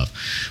that stuff.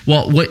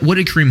 Well, what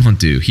did Kareem Hunt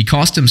do? He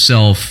cost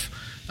himself.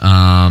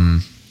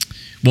 Well,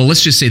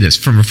 let's just say this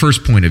from a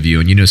first point of view,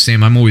 and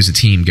Sam, I'm always a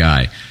team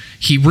guy.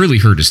 He really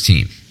hurt his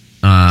team,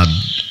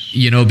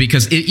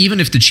 because even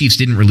if the Chiefs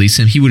didn't release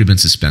him, he would have been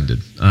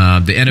suspended.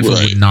 The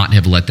NFL would not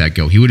have let that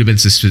go. He would have been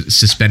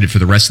suspended for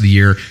the rest of the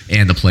year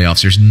and the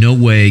playoffs. There's no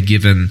way,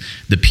 given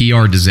the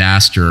PR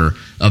disaster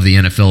of the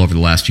NFL over the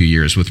last few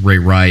years with Ray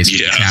Rice,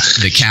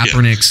 the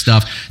Kaepernick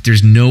stuff,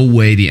 there's no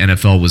way the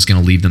NFL was going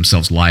to leave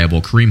themselves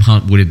liable. Kareem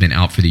Hunt would have been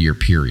out for the year,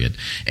 period.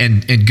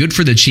 And good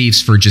for the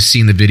Chiefs for just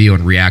seeing the video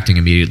and reacting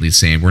immediately,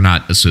 saying we're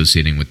not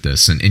associating with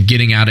this and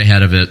getting out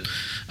ahead of it.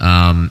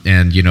 And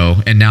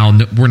now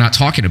we're not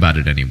talking about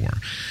it anymore.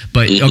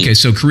 But okay,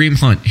 so Kareem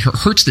Hunt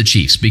hurts the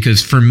Chiefs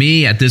because for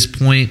me at this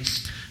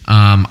point,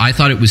 I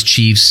thought it was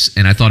Chiefs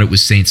and I thought it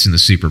was Saints in the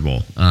Super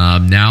Bowl.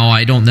 Now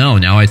I don't know.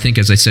 Now I think,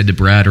 as I said to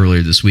Brad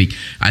earlier this week,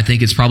 I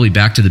think it's probably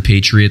back to the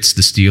Patriots,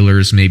 the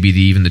Steelers, maybe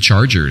even the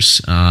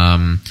Chargers.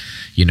 I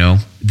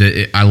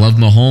love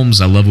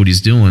Mahomes. I love what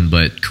he's doing,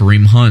 but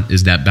Kareem Hunt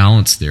is that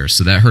balance there,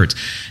 so that hurts.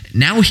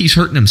 Now he's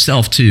hurting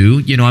himself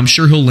too. I'm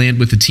sure he'll land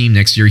with the team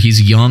next year.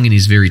 He's young and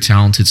he's very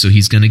talented, so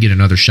he's going to get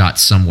another shot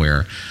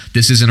somewhere.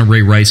 This isn't a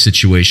Ray Rice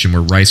situation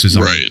where Rice was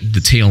on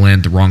the tail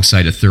end, the wrong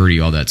side of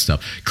 30, all that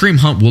stuff. Kareem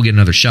Hunt will get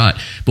another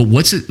shot, but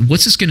what's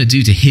this going to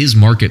do to his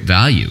market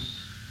value?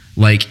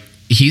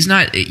 He's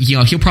not,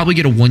 he'll probably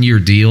get a 1-year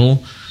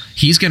deal.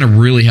 He's going to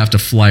really have to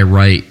fly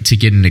right to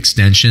get an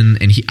extension,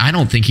 and I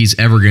don't think he's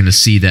ever going to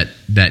see that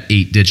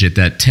 8-digit,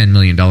 that $10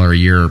 million a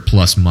year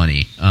plus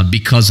money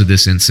because of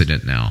this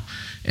incident now.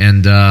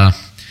 And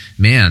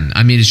man,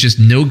 it's just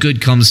no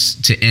good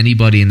comes to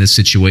anybody in this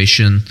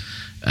situation.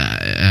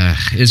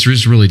 It's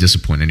just really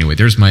disappointing. Anyway,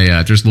 there's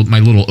my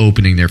little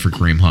opening there for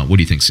Kareem Hunt. What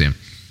do you think, Sam?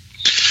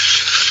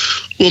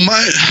 Well,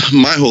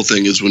 my whole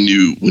thing is when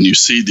you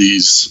see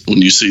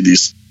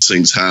these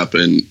things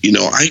happen,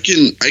 I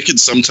can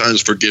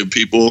sometimes forgive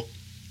people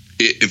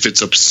if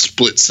it's a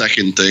split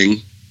second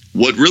thing.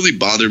 What really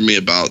bothered me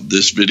about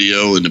this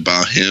video and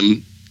about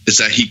him is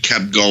that he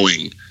kept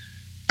going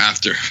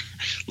after,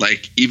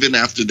 even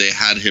after they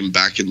had him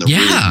back in the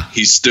room,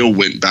 he still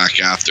went back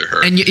after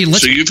her. And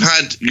so you've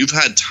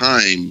had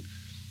time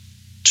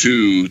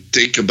to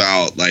think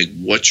about like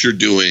what you're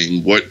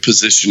doing, what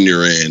position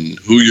you're in,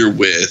 who you're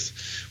with,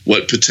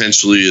 what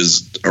potentially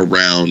is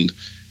around,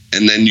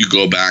 and then you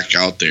go back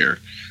out there.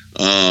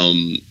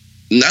 And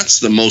that's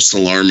the most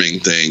alarming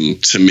thing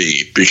to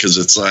me, because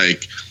it's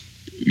like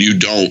you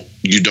don't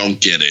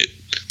get it.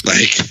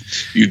 Like,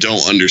 you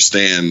don't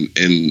understand,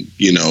 and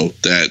you know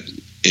that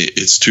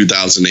it's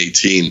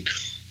 2018.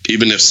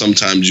 Even if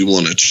sometimes you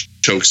want to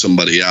choke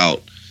somebody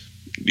out,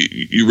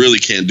 you really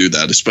can't do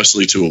that,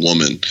 especially to a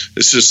woman.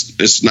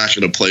 It's not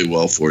going to play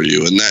well for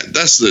you. And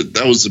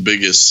that was the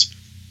biggest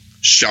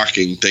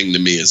shocking thing to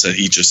me, is that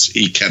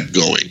he kept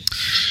going.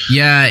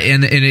 Yeah,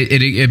 and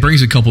it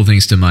brings a couple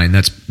things to mind.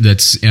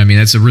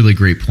 That's a really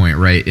great point,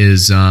 right?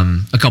 Is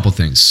a couple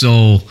things.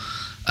 So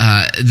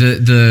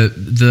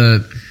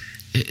the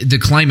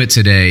climate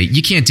today,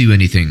 you can't do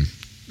anything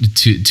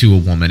to a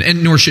woman,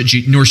 and nor should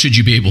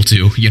you be able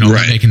to,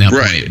 right, making that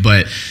right, point.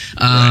 But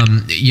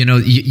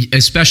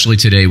especially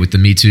today with the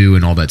Me Too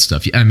and all that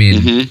stuff. I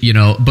mean,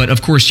 but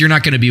of course you're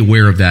not going to be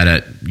aware of that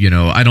at,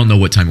 I don't know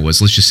what time it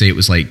was. Let's just say it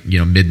was like,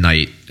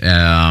 midnight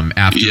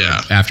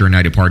after a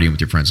night of partying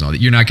with your friends and all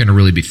that. You're not going to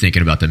really be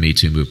thinking about the Me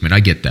Too movement. I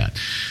get that.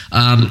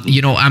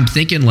 I'm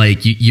thinking,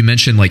 like you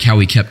mentioned, like how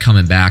he kept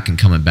coming back.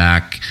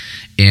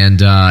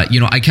 And,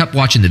 I kept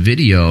watching the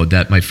video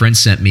that my friend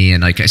sent me,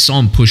 and like I saw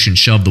him push and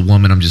shove the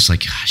woman. I'm just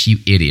like, gosh, you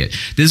idiot.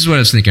 This is what I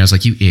was thinking. I was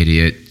like, you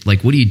idiot.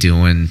 Like, what are you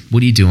doing?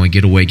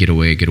 Get away. Go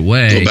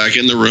back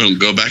in the room.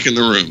 Go in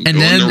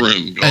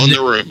the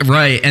room.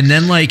 Right. And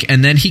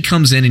then he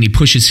comes in and he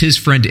pushes his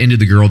friend into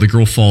the girl. The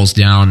girl falls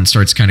down and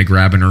starts kind of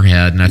grabbing her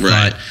head. And I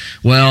thought,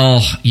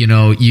 well, you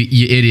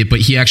idiot. But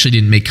he actually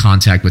didn't make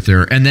contact with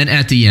her. And then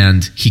at the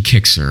end, he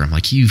kicks her. I'm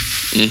like, you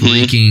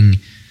freaking...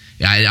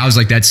 I was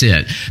like, that's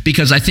it.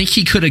 Because I think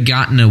he could have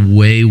gotten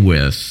away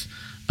with,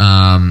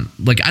 I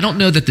don't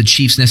know that the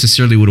Chiefs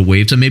necessarily would have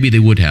waived him. Maybe they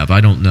would have.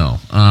 I don't know.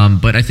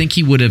 But I think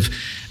he would have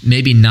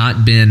maybe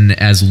not been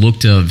as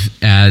looked of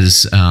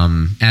as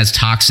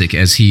toxic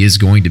as he is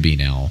going to be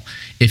now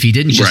if he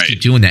didn't just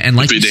keep doing that. And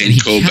like if he you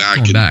said, didn't go back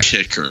and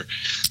kick her.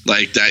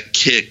 Like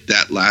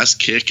that last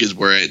kick is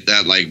where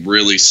that like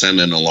really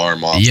sent an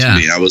alarm off to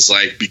me. I was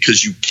like,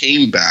 because you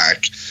came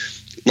back.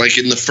 Like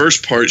in the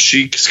first part,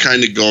 she's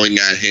kind of going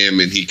at him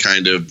and he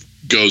kind of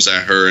goes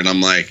at her, and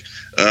I'm like,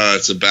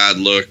 it's a bad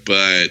look,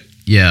 but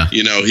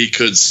he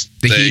could say,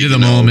 the heat of the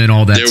moment,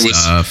 all that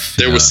stuff.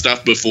 There was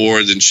stuff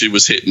before, then she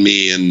was hitting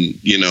me, and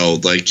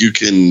like you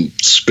can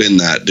spin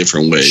that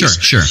different ways.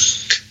 Sure.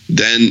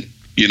 Then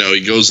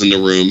he goes in the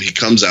room, he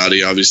comes out,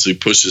 he obviously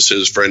pushes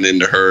his friend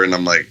into her, and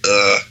I'm like,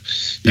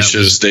 you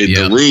should have stayed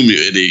in the room,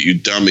 you idiot, you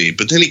dummy.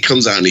 But then he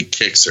comes out and he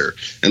kicks her,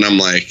 and I'm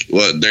like,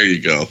 well, there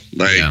you go.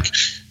 Like,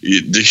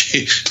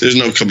 there's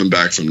no coming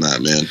back from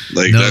that, man.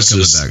 Like, that's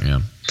just like,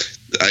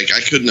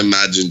 I couldn't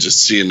imagine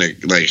just seeing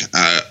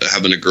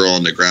having a girl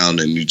on the ground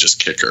and you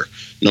just kick her,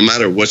 no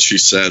matter what she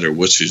said or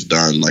what she's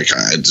done. Like,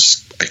 I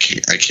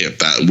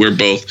can't. We're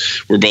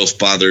both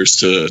fathers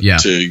to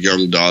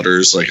young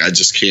daughters. Like, I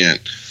just can't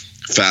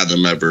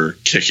fathom ever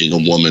kicking a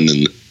woman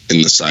in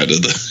the side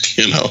of the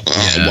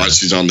while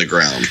she's on the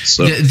ground.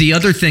 So the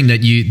other thing that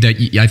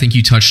I think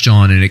you touched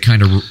on, and it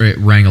kind of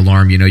rang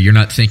alarm, you're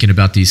not thinking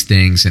about these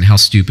things and how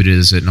stupid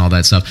is it and all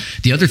that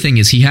stuff. The other thing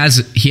is he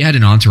had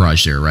an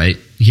entourage there, right?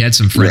 He had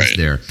some friends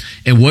there.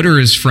 And what are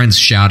his friends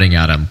shouting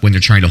at him when they're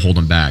trying to hold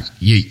him back?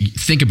 You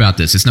think about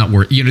this. It's not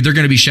worth, they're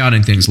going to be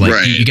shouting things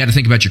like, you got to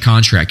think about your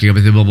contract. You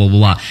got to blah, blah, blah,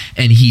 blah.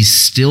 And he's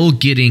still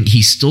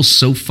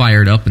so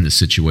fired up in this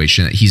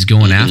situation that he's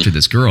going after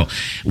this girl.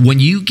 When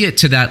you get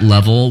to that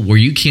level where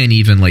you can't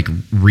even like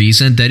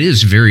reason, that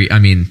is very,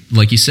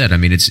 like you said,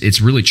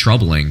 it's really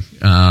troubling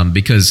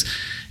because,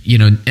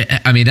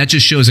 that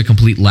just shows a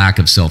complete lack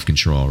of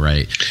self-control,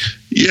 right?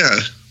 Yeah.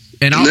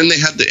 And then they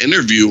had the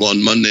interview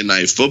on Monday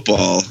Night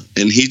Football,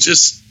 and he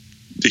just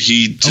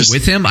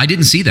with him. I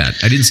didn't see that.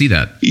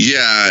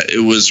 Yeah,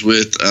 it was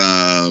with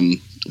I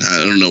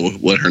don't know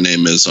what her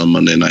name is on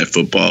Monday Night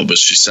Football, but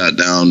she sat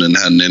down and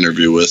had an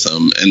interview with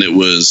him, and it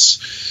was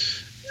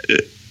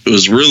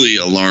really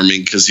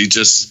alarming because he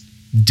just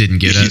didn't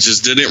get it. He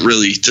just didn't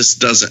really. Just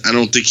doesn't. I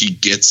don't think he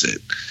gets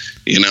it.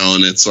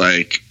 And it's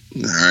like,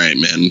 all right,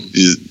 man.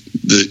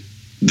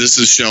 This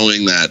is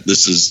showing that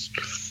this is.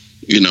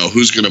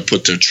 Who's going to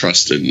put their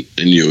trust in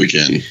you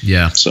again?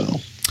 Yeah. So.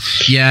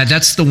 Yeah,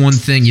 that's the one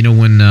thing,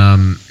 when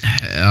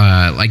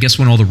I guess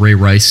when all the Ray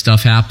Rice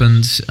stuff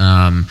happened,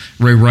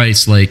 Ray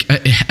Rice, there's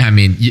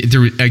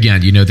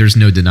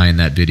no denying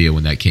that video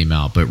when that came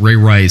out, but Ray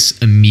Rice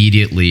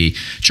immediately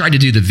tried to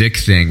do the Vic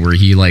thing where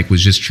he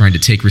was just trying to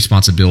take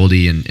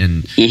responsibility and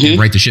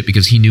right the ship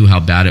because he knew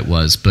how bad it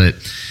was. But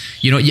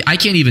I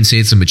can't even say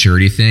it's a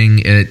maturity thing.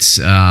 It's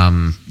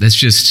that's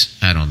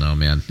just, I don't know,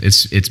 man.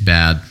 It's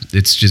bad.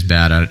 It's just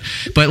bad at it.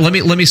 But let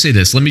me say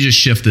this. Let me just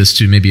shift this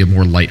to maybe a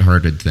more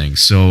lighthearted thing.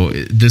 So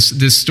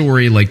this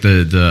story, like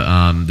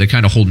the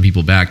kind of holding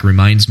people back,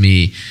 reminds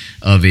me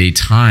of a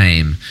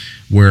time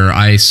where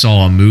I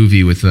saw a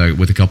movie with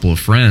a couple of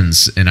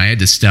friends, and I had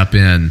to step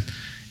in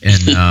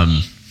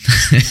and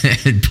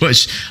and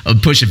push a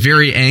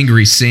very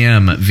angry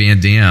Sam Van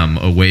Dam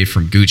away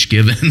from Gooch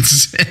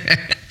Gibbons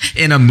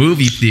in a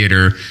movie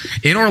theater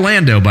in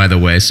Orlando, by the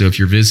way. So if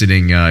you're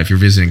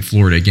visiting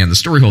Florida, again, the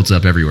story holds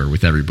up everywhere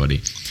with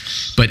everybody.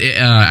 But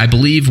I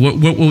believe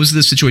what was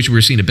the situation? We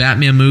were seeing a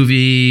Batman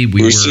movie.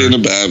 We were seeing a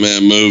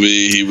Batman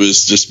movie. He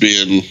was just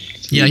being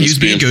he was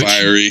being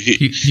fiery.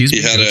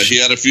 He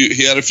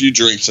had a few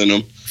drinks in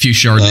him. A few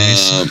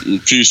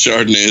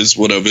Chardonnays.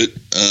 What of it?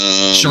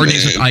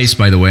 Chardonnays with ice,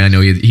 by the way. I know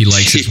he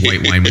likes his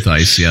white wine with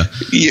ice. Yeah.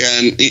 Yeah,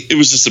 and it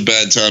was just a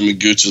bad time in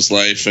Gooch's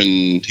life,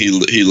 and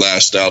he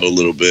lashed out a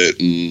little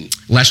bit and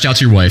lashed out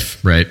to your wife,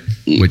 right?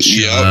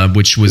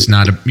 Which was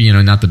not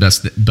not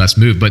the best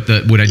move. But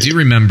what I do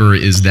remember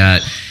is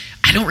that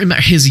I don't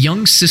remember his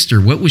young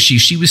sister. What was she?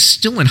 She was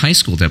still in high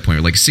school at that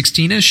point, like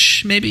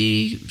 16-ish,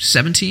 maybe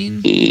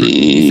 17.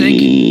 You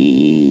think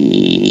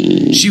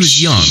she was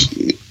young?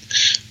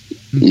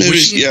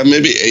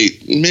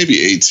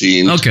 Maybe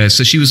 18. Okay,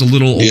 so she was a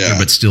little older,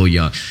 but still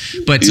young.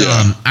 But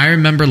I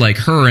remember like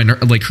her and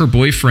her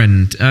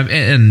boyfriend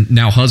and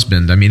now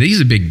husband. I mean, he's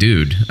a big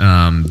dude,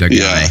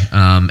 that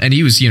guy. And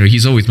he was,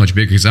 he's always much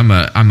bigger because I'm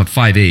a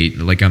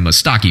 5'8", like I'm a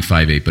stocky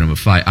 5'8", but I'm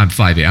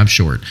 5'8". I'm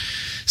short.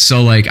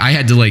 So like I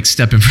had to like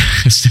step in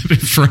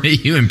front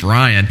of you and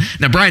Brian.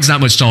 Now Brian's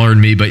not much taller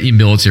than me, but he's a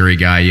military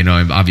guy,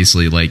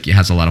 obviously like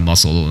has a lot of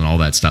muscle and all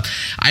that stuff.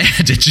 I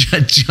had to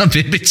jump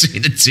in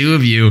between the two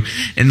of you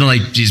and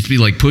like just be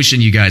like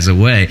pushing you guys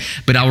away.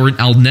 But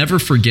I'll never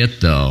forget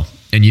though.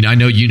 And I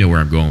know you know where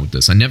I'm going with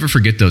this. I never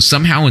forget though.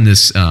 Somehow in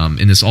this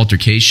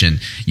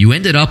altercation, you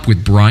ended up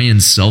with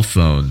Brian's cell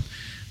phone,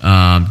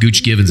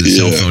 Gooch Gibbons'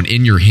 cell phone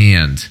in your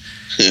hand.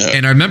 Yeah.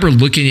 And I remember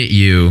looking at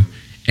you.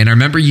 And I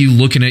remember you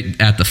looking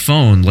at the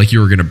phone like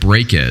you were going to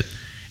break it.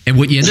 And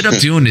what you ended up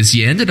doing is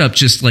you ended up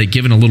just like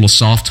giving a little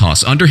soft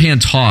toss,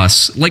 underhand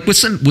toss, like with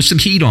some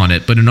heat on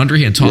it, but an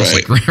underhand toss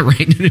like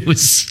right into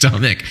his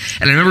stomach.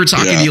 And I remember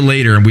talking to you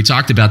later, and we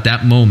talked about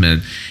that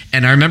moment.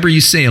 And I remember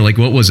you saying like,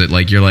 what was it?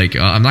 Like you're like,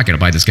 I'm not going to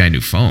buy this guy a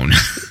new phone.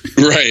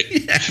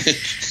 Right.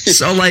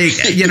 So like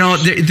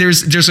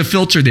there's a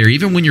filter there,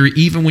 even when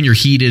you're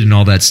heated and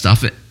all that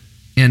stuff.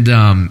 And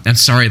I'm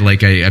sorry,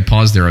 like I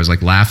paused there. I was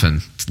like laughing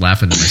to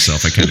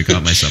myself. I kind of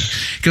caught myself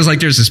because like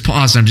there's this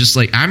pause. I'm just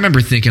like, I remember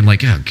thinking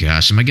like, oh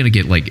gosh, am I gonna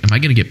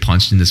get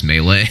punched in this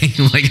melee?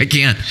 Like I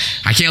can't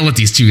let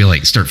these two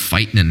like start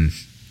fighting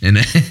in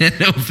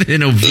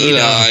Oviedo.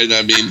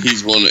 I mean,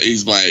 he's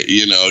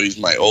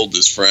my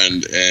oldest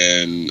friend,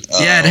 and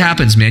it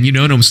happens, man. You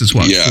know him since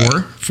what?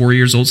 4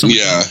 years old, something.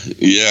 Yeah,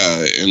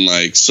 and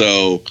like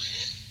so.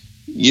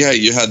 Yeah,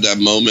 you had that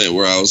moment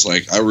where I was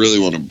like, I really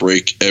want to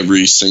break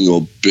every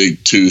single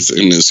big tooth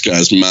in this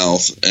guy's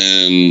mouth,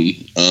 and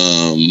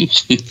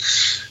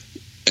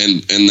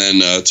and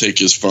then take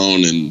his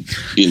phone and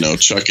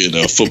chuck it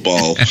a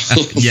football,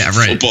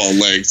 football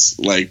lengths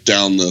like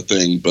down the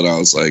thing. But I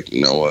was like, you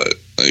know what,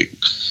 like,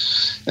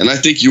 and I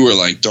think you were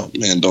like, don't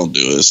do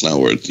it. It's not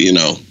worth,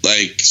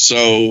 like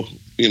so.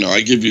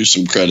 I give you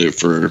some credit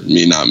for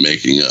me not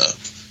making a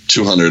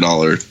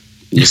 $200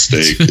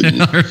 mistake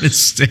and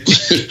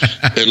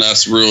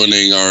us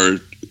ruining our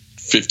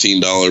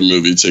 $15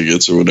 movie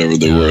tickets or whatever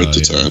they were at the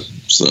time.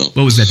 So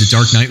what was that? The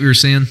Dark Knight we were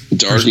saying?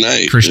 Dark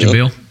Knight. Christian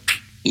Bale.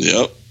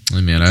 Yep.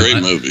 Oh, man,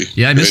 great movie.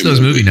 Yeah, I miss those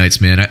movie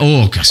nights, man. I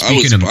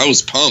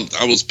was pumped.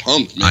 Man.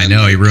 I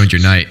know, you ruined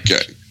your night.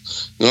 Okay.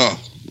 Oh.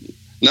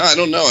 No, I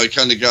don't know. It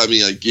kind of got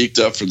me like geeked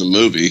up for the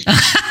movie,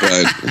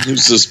 but it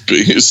was just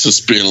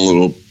being a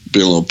little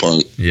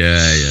punk.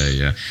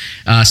 Yeah.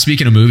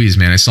 Speaking of movies,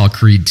 man, I saw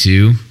Creed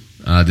 2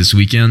 this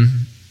weekend.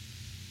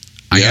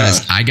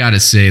 I gotta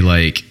say,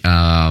 like,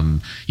 I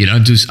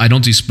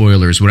don't do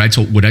spoilers. What I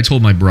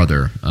told my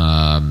brother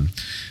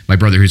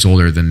who's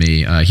older than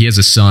me, he has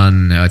a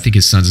son. I think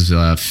his son's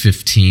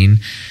 15.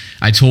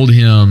 I told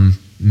him,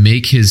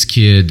 make his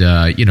kid,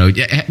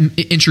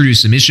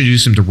 introduce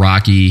him to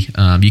Rocky.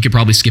 You could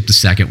probably skip the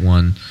second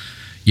one,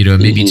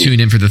 maybe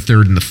tune in for the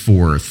third and the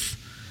fourth.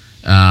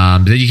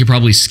 Then you could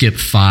probably skip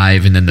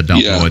 5 and then the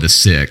Balboa, the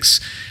 6.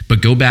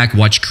 But go back,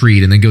 watch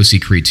Creed, and then go see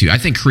Creed 2. I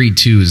think Creed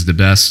 2 is the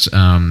best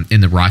in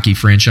the Rocky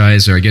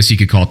franchise, or I guess you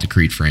could call it the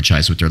Creed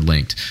franchise, which they're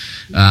linked.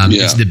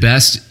 It's the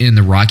best in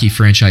the Rocky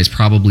franchise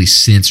probably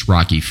since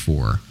Rocky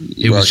 4.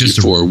 Which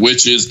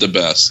is the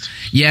best?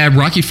 Yeah,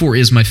 Rocky 4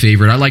 is my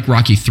favorite. I like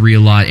Rocky 3 a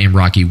lot and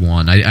Rocky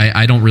 1.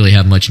 I don't really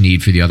have much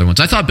need for the other ones.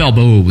 I thought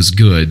Balboa was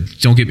good.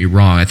 Don't get me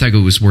wrong. I thought it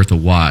was worth a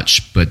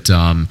watch. But,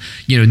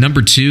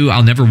 number 2,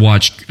 I'll never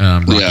watch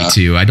Rocky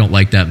 2. I don't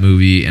like that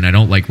movie, and I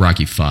don't like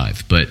Rocky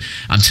 5. But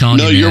I'm telling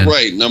you, man, you're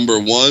right. Number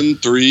 1,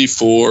 3,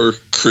 4,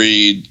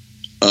 Creed,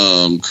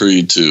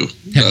 Creed 2.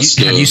 Have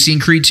you seen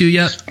Creed 2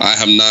 yet? I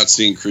have not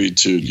seen Creed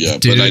 2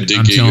 yet, dude, but I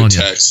did get your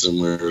text,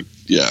 and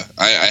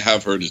I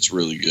have heard it's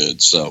really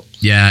good. So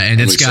yeah, and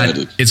it's got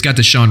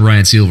the Sean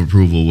Ryan seal of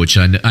approval, which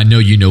I know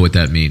you know what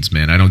that means,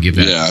 man. I don't give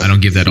that. Yeah, I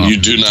don't give that off.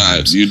 You do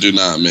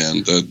not,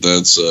 man.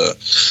 That's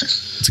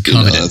it's a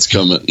covenant. That's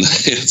coming.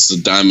 It's a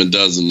dime a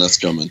dozen. That's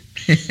coming.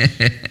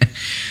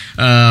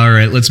 All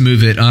right, let's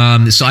move it.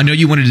 So I know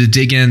you wanted to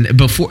dig in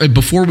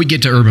before we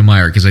get to Urban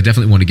Meyer, because I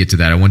definitely want to get to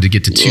that. I wanted to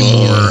get to two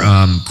more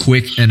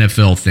quick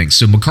NFL things.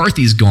 So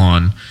McCarthy's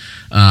gone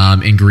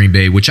in Green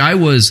Bay, which I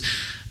was.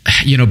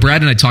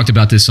 Brad and I talked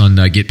about this on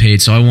Get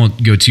Paid, so I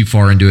won't go too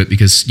far into it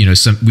because,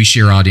 we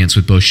share audience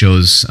with both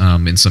shows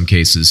in some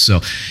cases. So,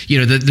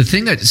 the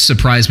thing that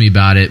surprised me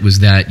about it was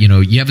that,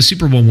 you have a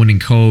Super Bowl winning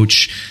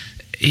coach.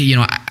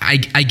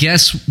 I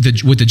guess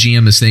what the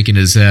GM is thinking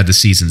is that the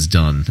season's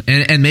done.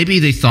 And maybe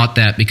they thought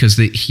that because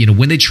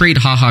when they trade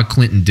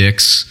Clinton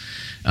Dix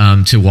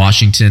to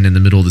Washington in the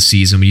middle of the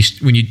season,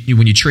 when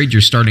you trade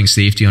your starting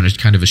safety on a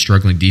kind of a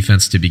struggling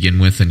defense to begin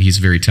with, and he's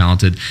very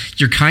talented,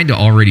 you're kind of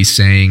already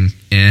saying,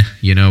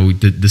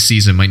 the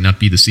season might not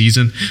be the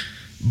season.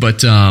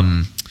 But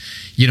I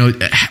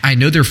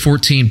know they're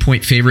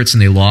 14-point favorites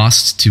and they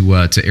lost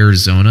to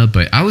Arizona,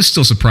 but I was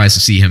still surprised to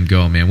see him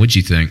go. Man, what'd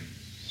you think?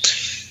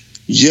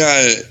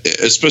 Yeah,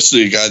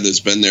 especially a guy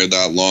that's been there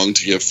that long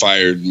to get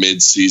fired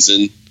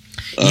mid-season.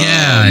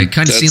 Yeah, it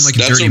kind of seemed like a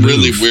dirty move. That's a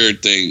really move.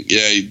 weird thing.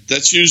 Yeah,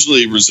 that's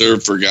usually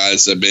reserved for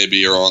guys that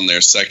maybe are on their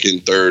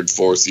second, third,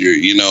 fourth year,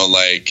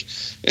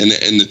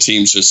 and the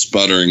team's just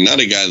sputtering. Not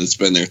a guy that's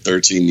been there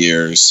 13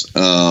 years,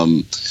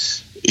 and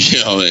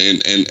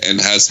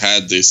has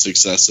had the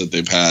success that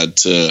they've had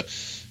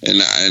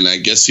and I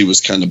guess he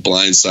was kind of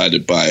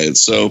blindsided by it.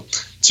 So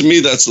to me,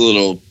 that's a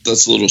little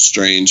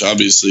strange.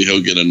 Obviously,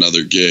 he'll get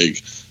another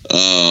gig,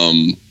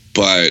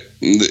 but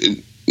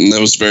that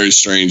was very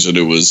strange that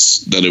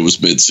it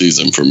was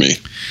mid-season for me.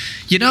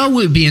 It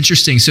would be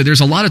interesting. So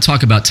there's a lot of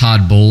talk about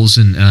Todd Bowles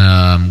and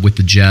with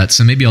the Jets,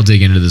 and maybe I'll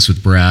dig into this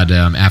with Brad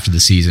after the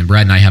season.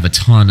 Brad and I have a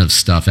ton of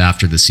stuff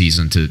after the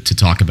season to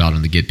talk about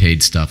on the Get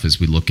Paid stuff as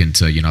we look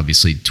into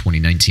obviously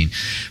 2019.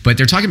 But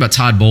they're talking about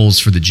Todd Bowles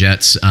for the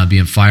Jets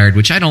being fired,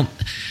 which I don't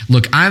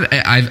look.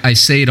 I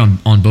say it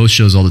on both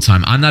shows all the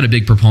time. I'm not a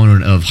big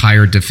proponent of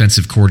hire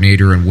defensive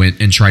coordinator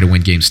and try to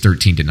win games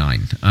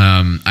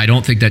 13-9. I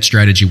don't think that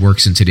strategy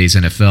works in today's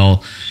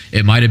NFL.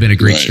 It might have been a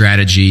great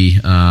strategy,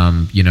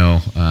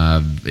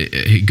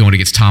 going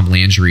against Tom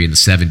Landry in the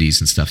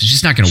 70s and stuff. It's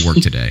just not going to work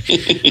today.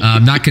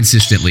 Not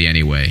consistently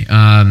anyway.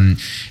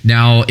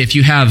 Now, if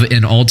you have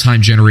an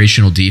all-time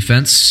generational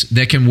defense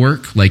that can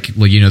work, like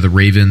the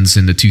Ravens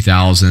in the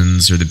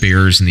 2000s or the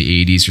Bears in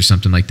the 80s or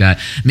something like that,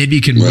 maybe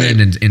you can win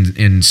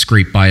and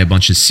scrape by a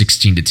bunch of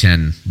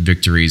 16-10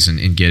 victories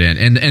and get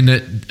in. And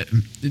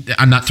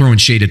I'm not throwing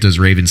shade at those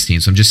Ravens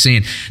teams. I'm just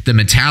saying the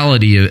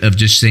mentality of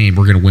just saying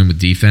we're going to win with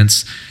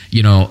defense,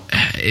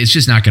 it's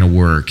just not going to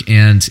work.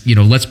 And,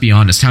 let's be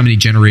honest, how many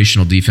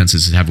generational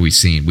defenses have we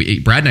seen?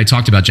 Brad and I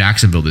talked about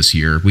Jacksonville this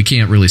year. We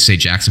can't really say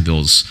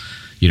Jacksonville's,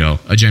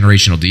 a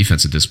generational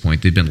defense at this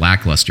point. They've been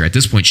lackluster. At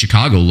this point,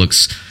 Chicago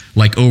looks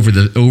like over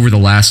the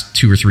last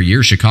 2 or 3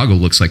 years, Chicago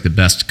looks like the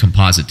best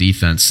composite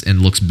defense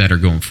and looks better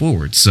going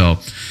forward. So,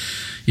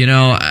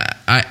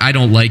 I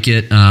don't like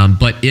it.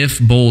 But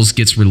if Bowles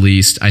gets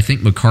released, I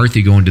think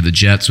McCarthy going to the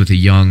Jets with a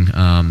young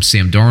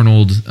Sam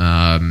Darnold,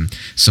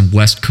 some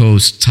West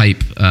Coast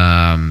type,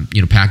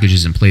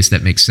 packages in place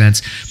that makes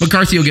sense.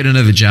 McCarthy will get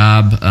another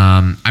job.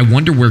 I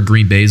wonder where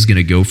Green Bay is going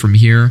to go from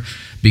here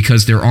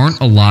because there aren't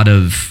a lot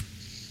of,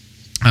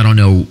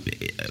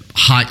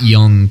 hot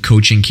young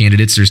coaching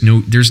candidates. There's no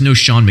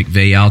Sean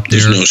McVay out there.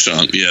 There's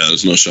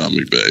no Sean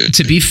McVay.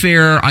 To be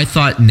fair, I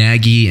thought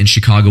Nagy in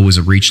Chicago was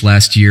a reach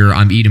last year.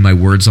 I'm eating my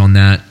words on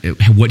that.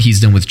 What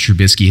he's done with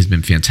Trubisky has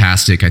been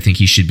fantastic. I think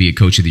he should be a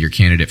coach of the year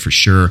candidate for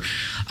sure.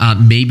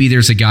 Maybe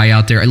there's a guy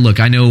out there.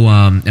 Look, I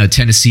know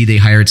Tennessee, they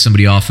hired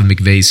somebody off of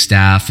McVay's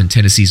staff, and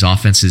Tennessee's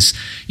offense is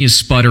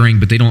sputtering,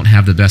 but they don't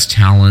have the best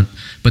talent,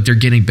 but they're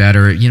getting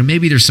better.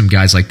 Maybe there's some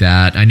guys like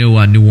that. I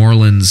know New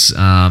Orleans,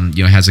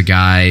 has a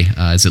guy.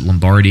 Is it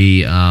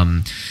Lombardi? They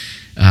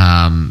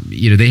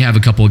have a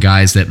couple of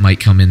guys that might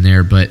come in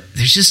there, but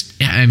there's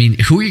just,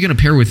 who are you going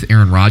to pair with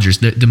Aaron Rodgers?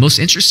 The most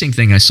interesting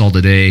thing I saw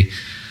today,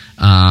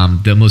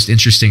 the most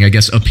interesting, I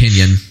guess,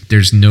 opinion,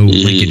 there's no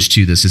linkage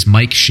to this, is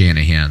Mike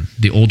Shanahan,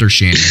 the older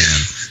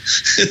Shanahan.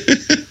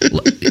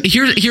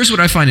 Here's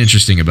what I find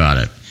interesting about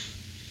it.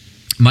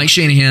 Mike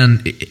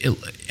Shanahan,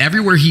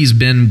 everywhere he's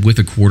been with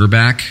a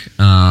quarterback,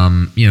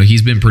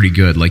 he's been pretty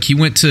good. Like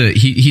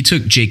he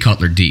took Jay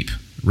Cutler deep,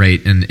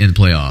 right, in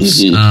playoffs.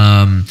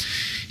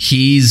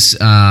 He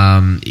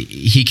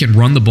can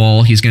run the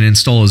ball. He's going to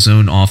install his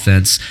own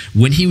offense.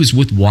 When he was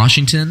with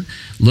Washington,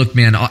 look,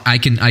 man, I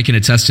can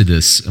attest to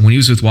this. When he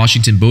was with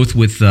Washington, both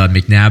with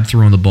McNabb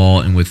throwing the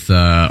ball and with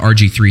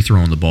RG3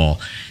 throwing the ball,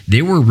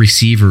 they were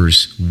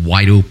receivers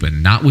wide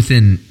open,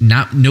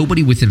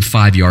 nobody within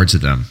 5 yards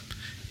of them.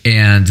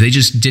 And they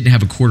just didn't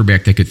have a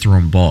quarterback that could throw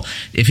him the ball.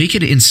 If he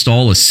could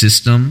install a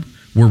system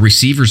where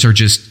receivers are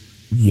just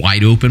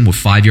wide open with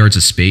 5 yards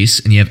of space,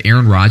 and you have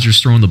Aaron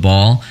Rodgers throwing the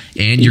ball,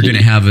 and you're going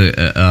to have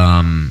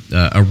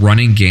a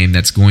running game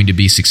that's going to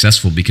be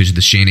successful because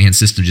the Shanahan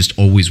system just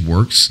always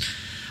works.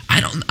 I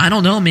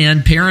don't know,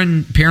 man.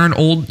 Pairing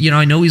old,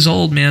 I know he's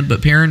old, man,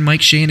 but pairing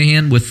Mike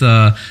Shanahan with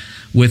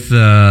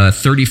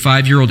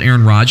 35-year-old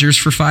Aaron Rodgers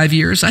for 5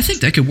 years, I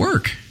think that could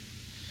work.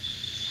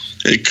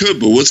 It could,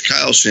 but what's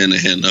Kyle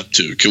Shanahan up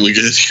to? Can we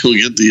get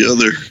the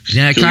other?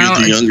 Yeah, Kyle.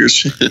 We get the younger.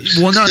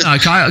 Well, no.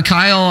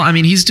 Kyle. I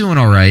mean, he's doing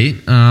all right.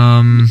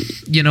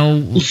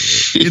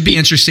 It'd be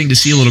interesting to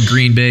see a little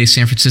Green Bay,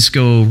 San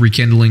Francisco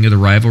rekindling of the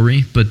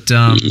rivalry. But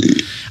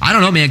I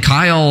don't know, man.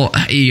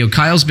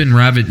 Kyle's been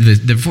ravaged.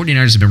 The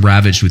 49ers have been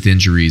ravaged with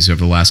injuries over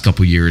the last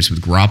couple of years,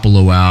 with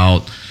Garoppolo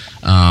out.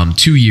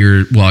 2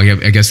 years. Well,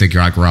 I guess they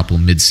got Garoppolo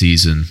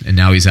mid-season, and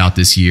now he's out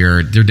this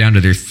year. They're down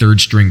to their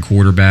third-string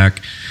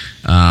quarterback.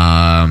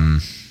 I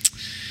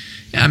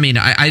mean,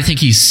 I think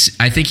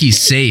he's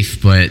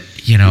safe, but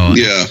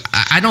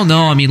I don't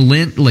know. I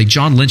mean,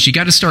 John Lynch, you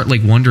got to start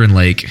wondering,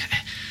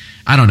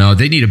 I don't know.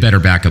 They need a better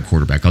backup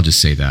quarterback. I'll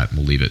just say that and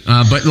we'll leave it.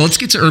 But let's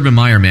get to Urban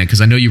Meyer, man,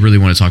 because I know you really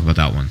want to talk about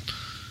that one.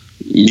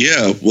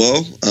 Yeah,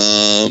 well,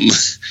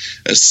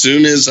 as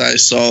soon as I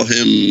saw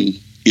him,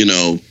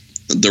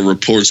 the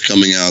reports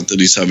coming out that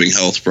he's having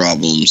health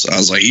problems, I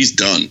was like, he's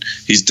done.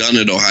 He's done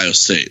at Ohio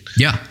State.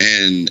 Yeah,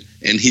 and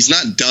he's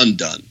not done.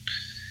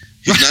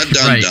 He's not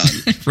done. Right.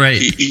 Done.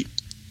 Right.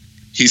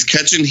 He's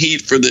catching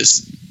heat for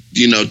this,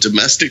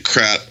 domestic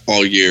crap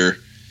all year.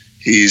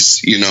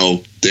 He's,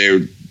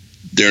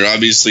 they're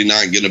obviously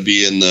not going to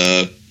be in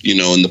the,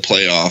 in the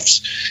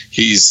playoffs.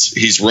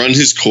 He's run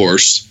his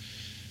course.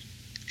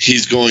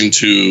 He's going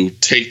to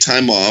take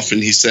time off,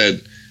 and he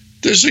said,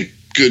 "There's a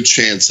good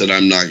chance that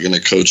I'm not going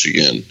to coach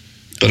again,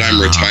 but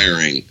I'm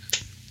retiring."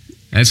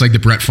 That's like the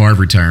Brett Favre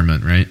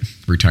retirement, right?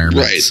 Retirement,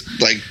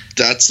 right?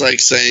 That's like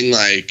saying,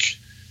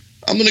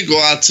 I'm going to go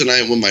out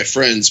tonight with my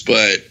friends,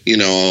 but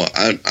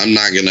I'm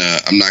not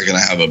gonna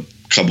have a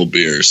couple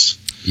beers.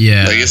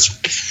 Yeah,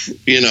 it's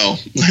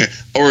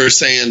or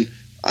saying,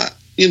 I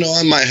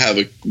might have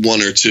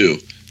one or two.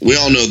 We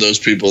all know those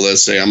people that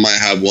say I might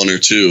have one or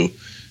two,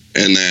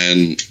 and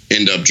then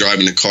end up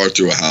driving a car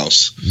through a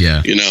house.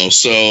 Yeah.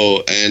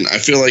 So, and I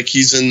feel like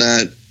he's in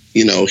that,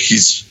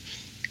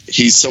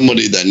 he's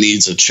somebody that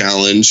needs a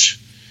challenge.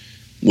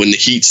 When the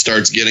heat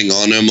starts getting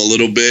on him a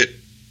little bit,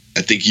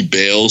 I think he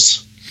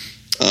bails.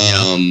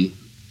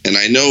 And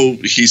I know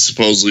he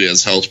supposedly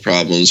has health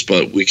problems,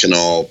 but we can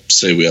all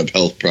say we have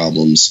health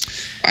problems.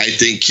 I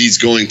think he's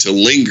going to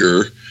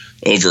linger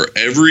over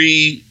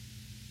every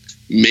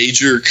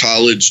major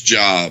college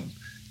job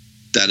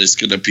that is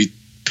going to be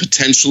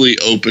potentially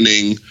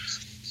opening,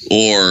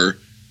 or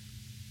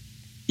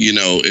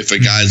if a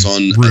guy's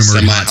on a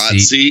semi-hot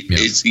seat,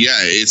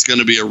 it's going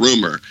to be a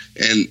rumor,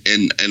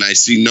 and I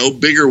see no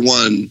bigger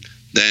one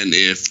than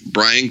if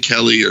Brian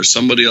Kelly or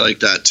somebody like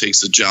that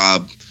takes a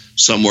job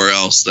somewhere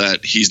else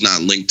that he's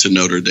not linked to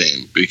Notre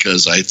Dame,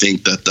 because I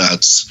think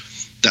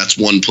that's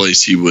one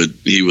place he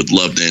would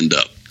love to end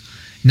up.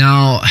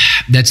 Now,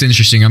 that's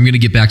interesting. I'm going to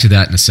get back to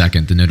that in a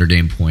second, the Notre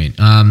Dame point.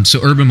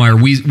 So Urban Meyer,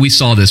 we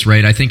saw this,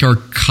 right? I think our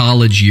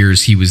college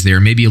years he was there,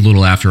 maybe a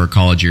little after our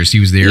college years. He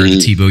was there, the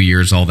Tebow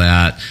years, all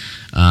that.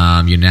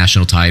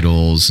 National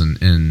titles,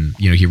 and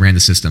he ran the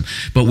system.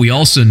 But we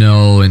also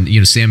know,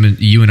 and Sam,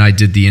 you and I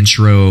did the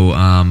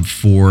intro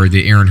for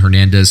the Aaron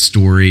Hernandez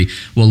story.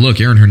 Well, look,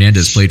 Aaron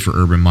Hernandez played for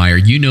Urban Meyer.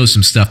 You know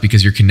some stuff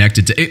because you're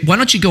connected to it. Why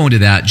don't you go into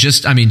that?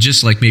 Just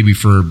like maybe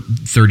for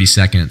 30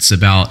 seconds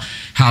about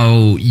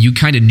how you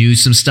kind of knew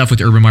some stuff with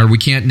Urban Meyer. We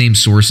can't name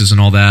sources and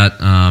all that.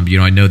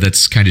 I know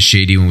that's kind of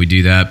shady when we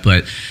do that,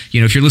 but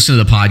if you're listening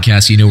to the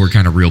podcast, we're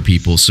kind of real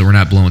people, so we're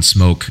not blowing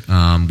smoke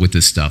with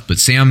this stuff. But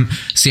Sam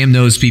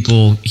knows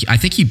people. I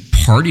think he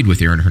partied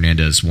with Aaron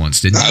Hernandez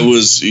once, didn't he?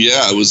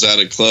 I was at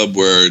a club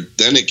where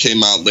then it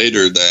came out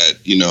later that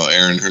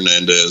Aaron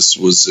Hernandez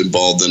was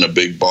involved in a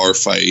big bar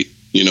fight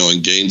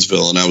in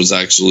Gainesville, and I was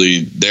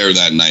actually there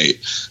that night.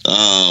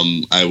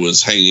 I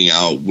was hanging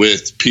out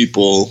with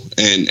people,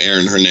 and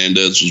Aaron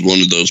Hernandez was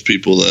one of those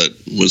people that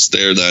was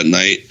there that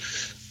night.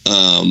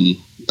 I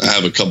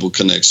have a couple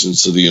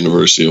connections to the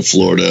University of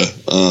Florida,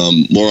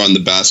 more on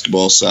the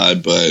basketball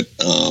side, but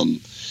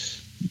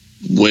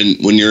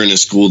when you're in a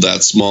school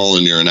that small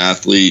and you're an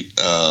athlete,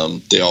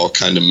 they all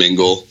kind of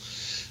mingle.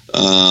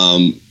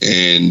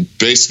 And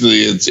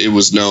basically it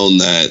was known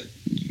that,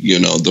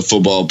 the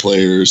football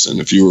players, and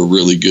if you were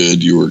really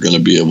good, you were going to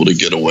be able to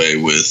get away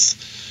with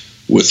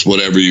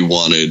whatever you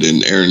wanted.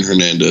 And Aaron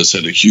Hernandez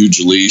had a huge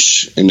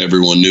leash, and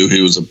everyone knew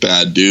he was a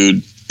bad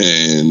dude,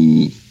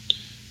 and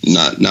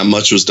not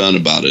much was done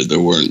about it. There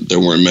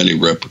weren't many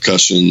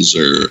repercussions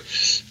or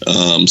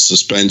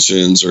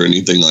suspensions or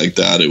anything like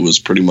that. It was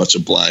pretty much a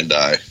blind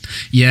eye.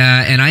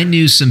 Yeah, and I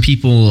knew some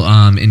people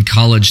in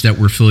college that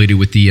were affiliated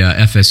with the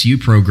FSU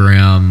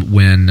program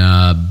when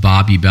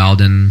Bobby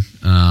Bowden.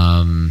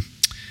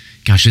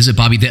 Is it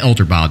Bobby? The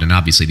elder Bowden,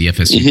 obviously the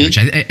FSU coach.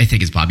 I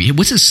think it's Bobby.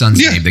 What's his son's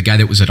name? The guy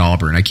that was at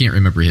Auburn. I can't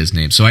remember his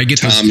name. So I get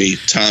Tommy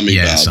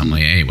Bowden.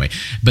 Something anyway.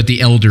 But the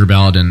elder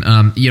Bowden,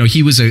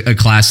 he was a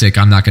classic.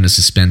 I'm not going to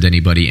suspend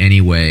anybody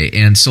anyway.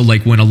 And so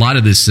when a lot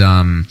of this,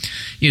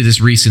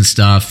 this recent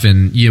stuff,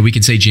 and we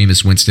can say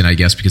Jameis Winston, I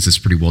guess, because it's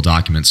pretty well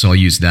documented. So I'll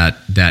use that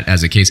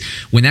as a case.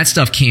 When that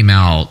stuff came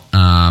out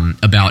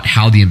about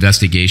how the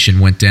investigation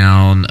went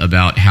down,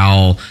 about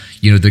how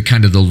the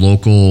kind of the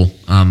local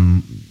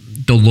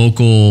the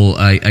local,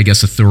 I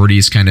guess,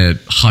 authorities kind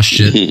of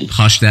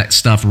hushed that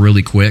stuff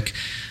really quick,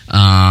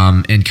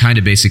 and kind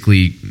of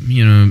basically,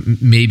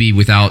 maybe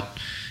without.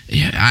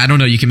 I don't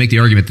know. You can make the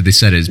argument that they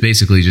said it is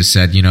basically just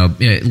said,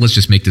 let's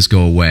just make this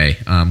go away.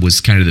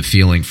 Was kind of the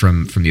feeling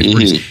from the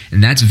authorities,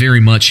 and that's very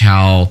much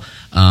how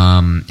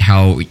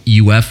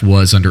UF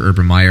was under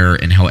Urban Meyer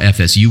and how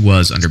FSU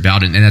was under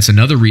Bowden. And that's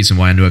another reason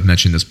why I know I've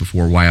mentioned this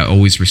before, why I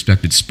always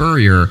respected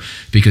Spurrier,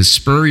 because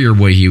Spurrier,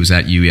 when he was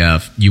at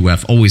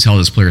UF always held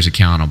his players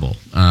accountable.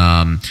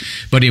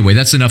 But anyway,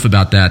 that's enough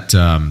about that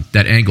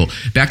angle.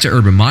 Back to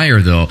Urban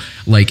Meyer, though,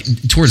 like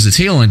towards the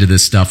tail end of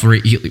this stuff, where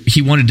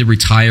he wanted to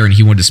retire and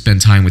he wanted to spend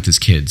time with his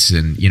kids.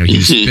 And, he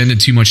was spending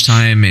too much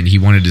time and he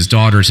wanted his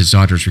daughters. His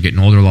daughters were getting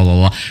older, blah,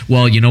 blah, blah.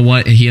 Well, you know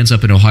what? He ends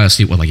up at Ohio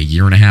State, like a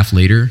year and a half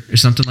later or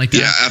something like that?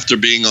 Yeah, after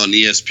being on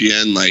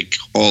ESPN like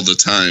all the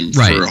time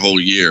for a whole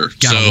year.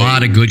 Got a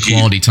lot of good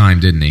quality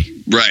time, didn't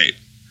he? Right.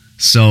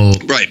 So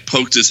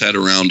poked his head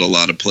around a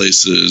lot of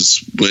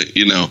places, but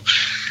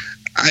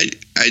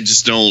I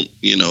just don't,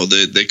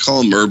 they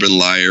call him Urban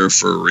Liar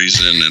for a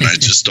reason, and I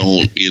just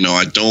don't,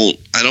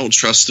 I don't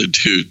trust the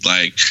dude.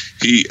 Like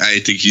I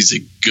think he's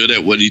good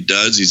at what he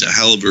does. He's a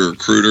hell of a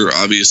recruiter.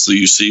 Obviously,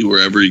 you see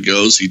wherever he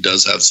goes, he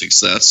does have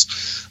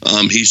success.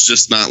 He's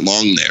just not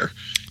long there.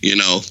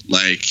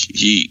 Like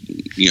he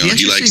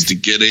likes to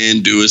get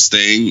in, do his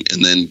thing,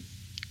 and then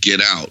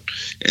get out.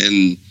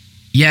 And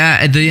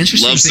the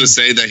interesting loves to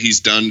say that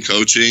he's done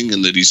coaching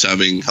and that he's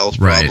having health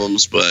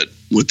problems, but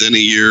within a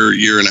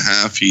year and a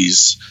half,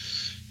 he's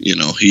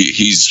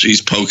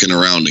poking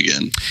around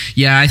again.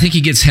 Yeah, I think he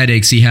gets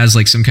headaches. He has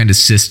like some kind of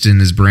cyst in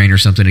his brain or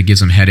something. It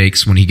gives him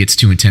headaches when he gets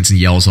too intense and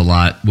yells a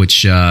lot,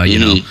 which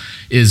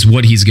is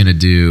what he's going to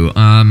do.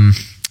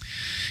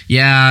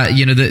 Yeah,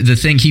 the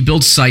thing, he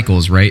builds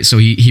cycles, right? So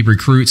he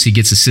recruits, he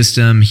gets a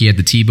system. He had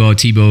the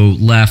Tebow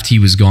left. He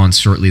was gone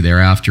shortly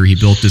thereafter. He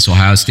built this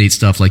Ohio State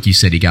stuff. Like you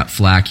said, he got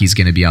flack. He's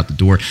going to be out the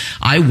door.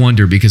 I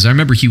wonder, because I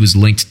remember he was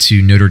linked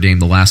to Notre Dame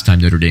the last time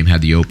Notre Dame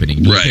had the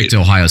opening. He picked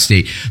Ohio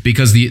State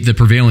because the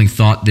prevailing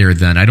thought there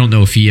then, I don't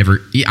know if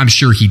I'm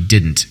sure he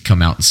didn't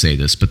come out and say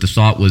this, but the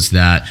thought was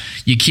that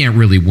you can't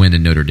really win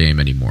in Notre Dame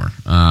anymore.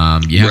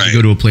 You have to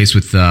go to a place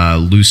with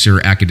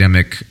looser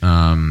academic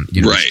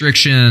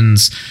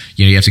restrictions.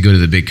 You have to go to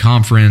the big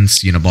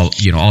conference,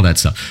 all that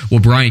stuff. Well,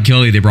 Brian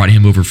Kelly, they brought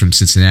him over from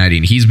Cincinnati,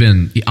 and he's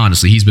been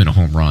a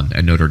home run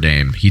at Notre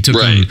Dame. He took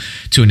them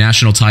to a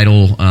national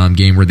title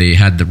game where they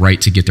had the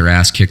right to get their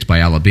ass kicked by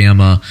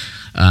Alabama.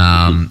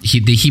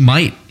 He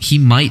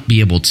might be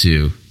able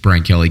to,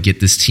 Brian Kelly, get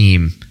this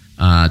team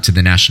to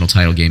the national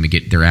title game and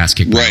get their ass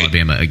kicked by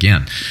Alabama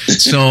again.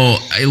 So,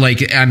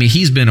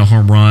 he's been a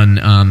home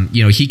run.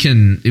 He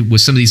can, with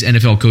some of these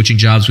NFL coaching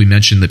jobs, we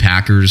mentioned the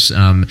Packers.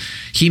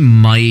 He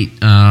might,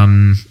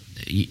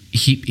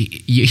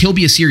 he'll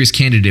be a serious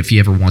candidate if he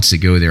ever wants to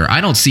go there.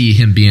 I don't see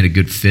him being a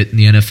good fit in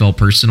the NFL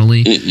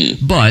personally,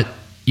 but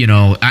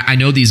I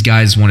know these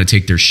guys want to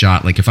take their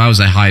shot. Like if I was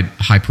a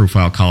high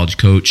profile college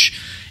coach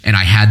and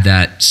I had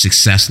that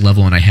success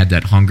level and I had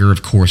that hunger,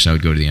 of course I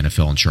would go to the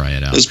NFL and try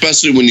it out.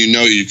 Especially when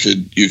you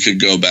could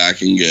go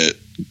back and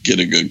get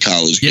a good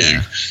college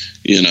gig.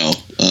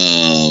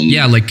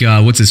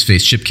 What's his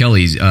face? Chip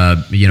Kelly,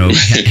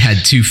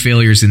 had two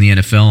failures in the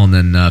NFL and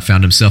then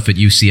found himself at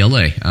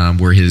UCLA,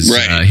 where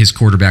his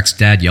quarterback's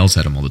dad yells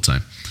at him all the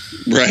time.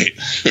 Right.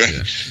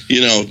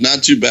 Yeah.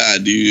 Not too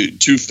bad.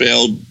 Two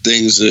failed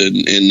things in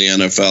the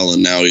NFL,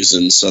 and now he's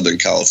in Southern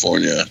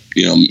California,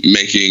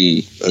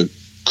 making a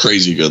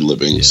crazy good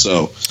living. Yeah.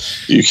 So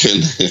you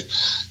can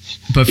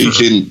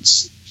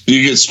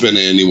spin it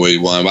any way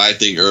you want. I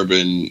think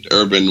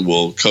Urban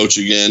will coach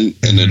again,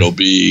 and it'll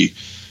be,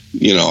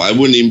 I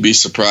wouldn't even be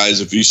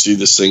surprised if you see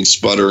this thing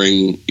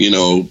sputtering,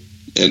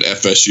 at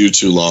FSU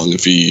too long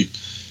if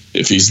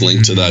he's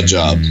linked to that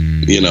job,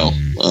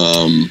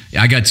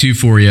 I got two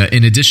for you.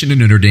 In addition to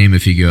Notre Dame,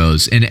 if he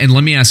goes, and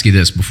let me ask you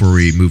this before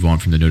we move on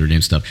from the Notre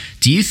Dame stuff: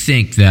 Do you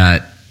think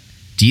that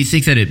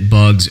it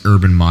bugs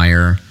Urban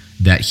Meyer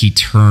that he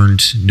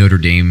turned Notre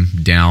Dame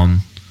down,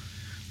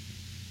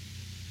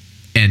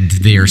 and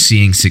they are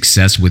seeing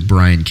success with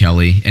Brian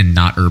Kelly and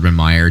not Urban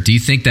Meyer? Do you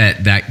think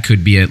that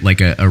could be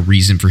a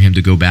reason for him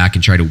to go back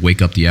and try to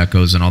wake up the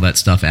echoes and all that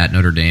stuff at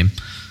Notre Dame?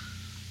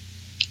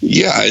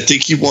 Yeah, I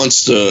think he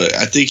wants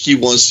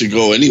to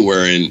go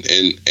anywhere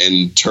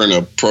and turn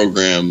a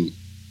program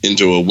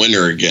into a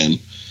winner again.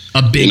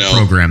 A big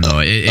program,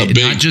 though.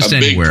 Not just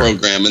anywhere. Big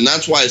program, and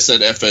that's why I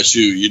said FSU.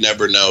 You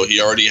never know.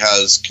 He already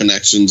has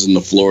connections in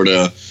the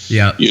Florida,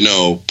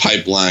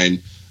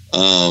 pipeline.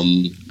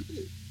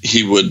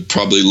 He would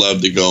probably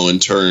love to go and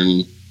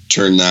turn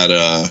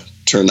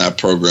that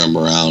program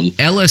around.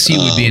 LSU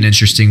would be an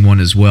interesting one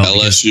as well.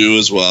 LSU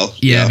as well.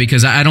 Yeah,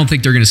 because I don't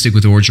think they're going to stick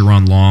with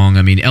Orgeron long.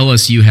 I mean,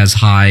 LSU has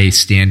high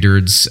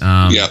standards.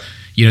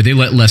 they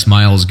let Les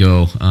Miles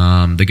go.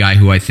 The guy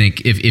who I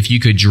think, if you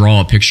could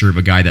draw a picture of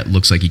a guy that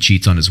looks like he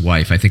cheats on his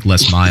wife, I think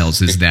Les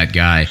Miles is that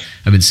guy.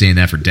 I've been saying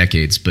that for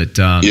decades. But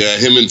yeah,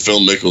 him and Phil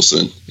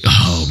Mickelson.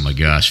 Oh my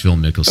gosh, Phil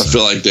Mickelson.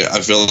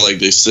 I feel like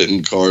they sit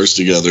in cars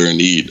together and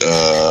eat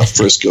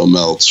Frisco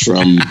Melts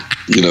from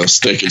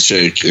Steak and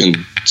Shake and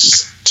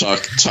just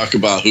talk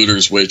about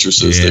Hooters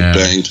waitresses they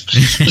banged.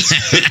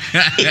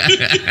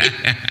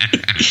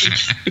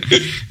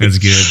 That's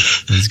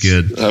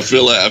good. I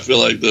feel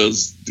like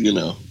those,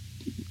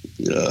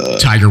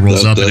 Tiger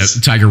rolls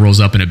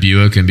up in a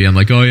Buick and being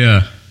like, oh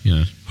yeah,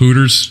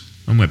 Hooters.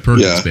 I'm at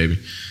Perkins, baby.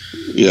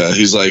 Yeah,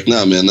 he's like,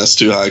 nah, man, that's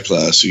too high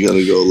class. You got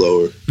to go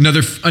lower.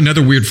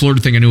 Another weird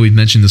Florida thing. I know we've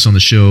mentioned this on the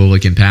show,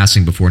 like in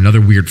passing before.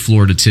 Another weird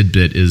Florida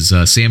tidbit is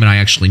Sam and I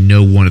actually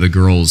know one of the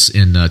girls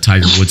in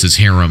Tiger Woods'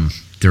 harem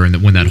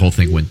when that whole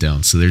thing went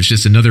down. So there's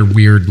just another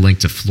weird link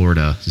to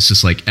Florida. It's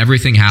just like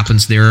everything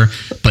happens there,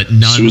 but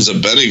none. She was a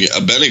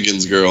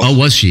Bennigan's girl. Oh,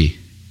 was she?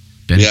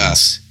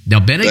 Bennigan's. Yeah.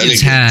 Now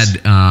Bennigan's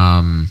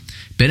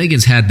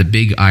had the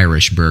big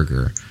Irish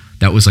burger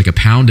that was like a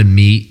pound of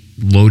meat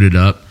loaded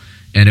up.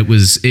 And it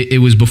was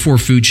before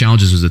food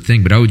challenges was a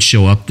thing, but I would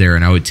show up there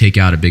and I would take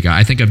out a big.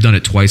 I think I've done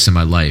it twice in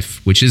my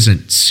life, which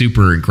isn't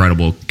super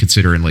incredible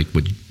considering like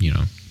what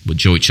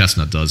Joey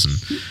Chestnut does and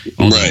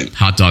all the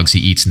hot dogs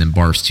he eats and then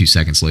barfs 2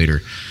 seconds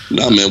later.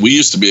 No, man, we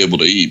used to be able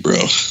to eat, bro.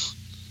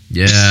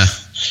 Yeah,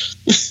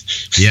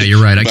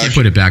 you're right. I can't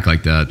put it back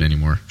like that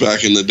anymore.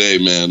 Back in the day,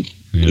 man,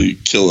 we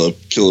kill a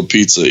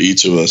pizza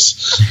each of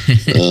us,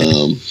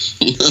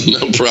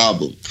 no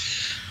problem.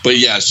 But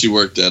yeah, she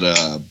worked at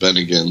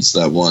Bennigan's,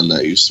 that one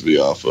that used to be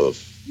off of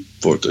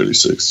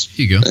 436.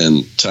 Here you go.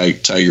 And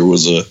Tiger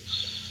was a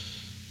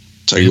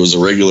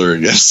regular, I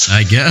guess.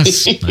 I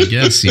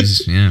guess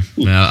he's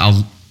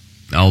Well,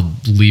 I'll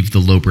leave the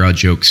lowbrow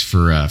jokes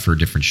for a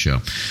different show.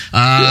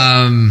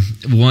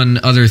 One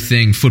other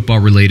thing, football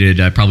related.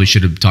 I probably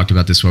should have talked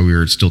about this while we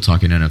were still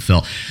talking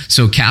NFL.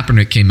 So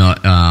Kaepernick came out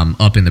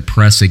up in the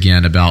press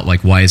again about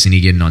like why isn't he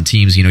getting on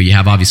teams? You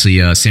have obviously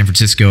San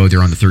Francisco.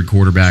 They're on the third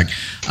quarterback.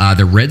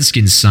 The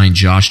Redskins signed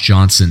Josh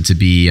Johnson to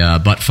be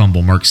butt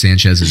fumble Mark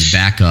Sanchez's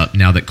backup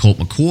now that Colt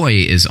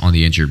McCoy is on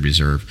the injured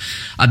reserve.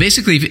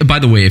 Basically, by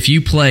the way, if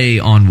you play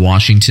on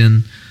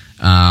Washington,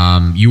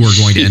 you are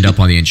going to end up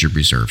on the injured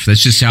reserve.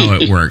 That's just how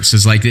it works.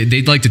 It's like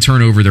they'd like to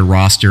turn over their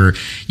roster,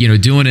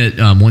 doing it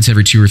once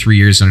every 2 or 3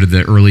 years under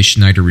the early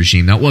Schneider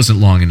regime. That wasn't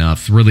long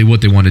enough. Really what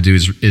they want to do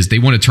is they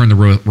want to turn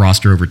the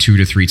roster over 2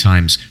 to 3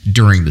 times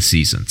during the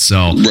season.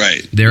 So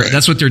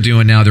that's what they're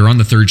doing now. They're on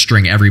the third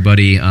string.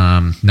 Everybody,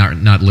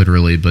 not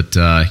literally, but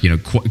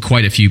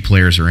quite a few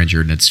players are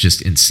injured, and it's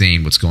just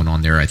insane what's going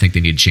on there. I think they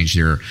need to change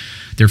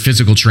their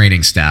physical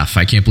training staff.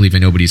 I can't believe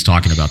nobody's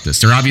talking about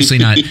this. They're obviously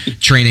not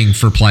training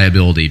for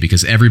pliability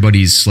because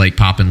everybody's like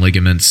popping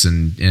ligaments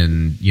and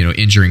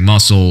injuring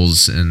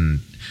muscles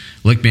and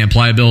look, man,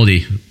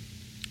 pliability.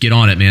 Get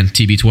on it, man.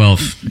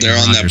 TB12. They're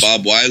on that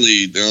Bob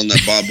Wiley.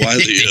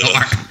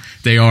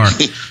 They are.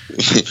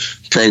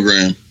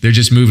 Program. They're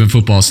just moving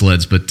football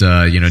sleds, but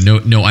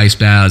no ice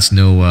baths,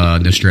 no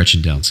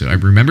stretching down. So I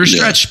remember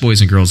stretch,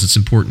 boys and girls. It's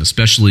important,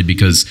 especially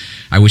because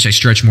I wish I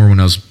stretched more when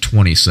I was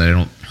 20, so I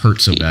don't hurt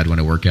so bad when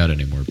I work out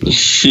anymore. But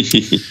so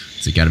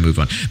you got to move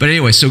on. But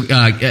anyway, so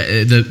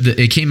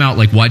it came out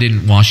like, why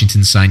didn't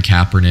Washington sign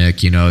Kaepernick?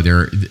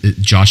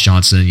 Josh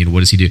Johnson. What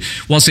does he do?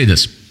 Well, I'll say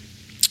this.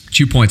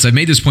 2 points. I've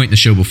made this point in the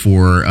show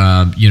before.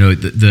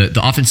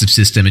 The offensive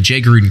system, and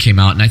Jay Gruden came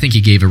out, and I think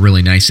he gave a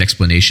really nice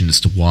explanation as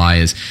to why.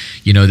 Is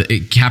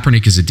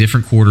Kaepernick is a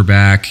different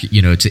quarterback.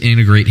 To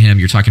integrate him,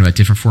 you're talking about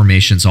different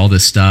formations, all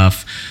this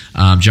stuff.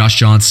 Josh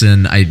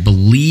Johnson, I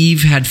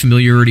believe, had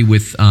familiarity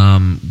with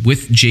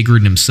Jay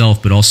Gruden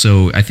himself, but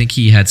also I think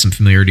he had some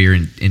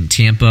familiarity in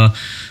Tampa.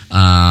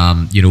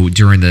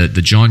 During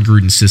the John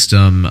Gruden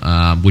system,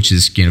 which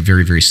is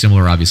very, very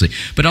similar, obviously.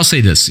 But I'll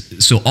say this.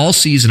 So all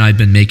season I've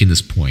been making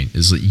this point,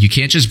 is that you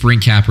can't just bring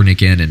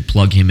Kaepernick in and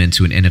plug him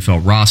into an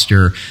NFL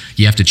roster.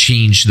 You have to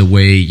change the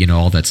way,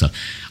 all that stuff.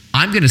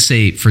 I'm going to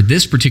say for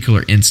this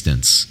particular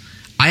instance,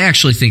 I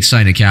actually think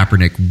signing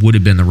Kaepernick would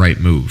have been the right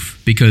move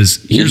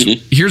because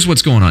here's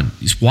what's going on.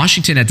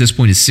 Washington at this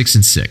point is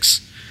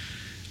 6-6.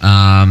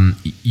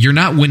 You're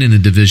not winning the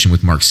division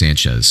with Mark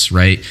Sanchez,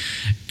 right?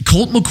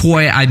 Colt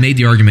McCoy, I made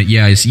the argument,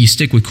 you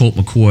stick with Colt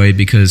McCoy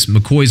because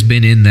McCoy's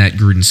been in that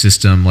Gruden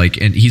system,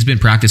 and he's been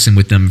practicing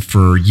with them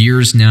for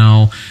years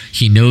now.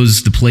 He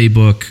knows the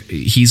playbook.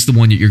 He's the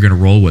one that you're going to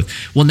roll with.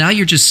 Well, now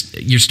you're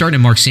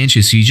starting Mark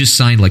Sanchez, who you just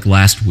signed like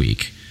last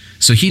week.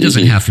 So he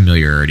doesn't have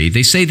familiarity.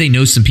 They say they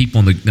know some people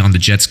on the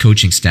Jets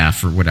coaching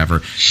staff or whatever.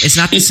 It's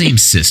not the same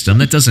system.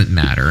 That doesn't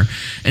matter.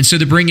 And so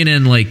they're bringing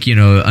in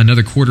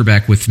another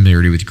quarterback with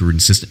familiarity with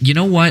Gruden's system. You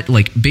know what?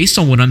 Based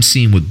on what I'm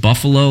seeing with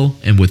Buffalo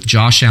and with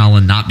Josh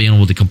Allen not being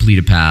able to complete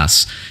a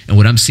pass, and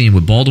what I'm seeing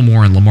with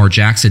Baltimore and Lamar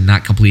Jackson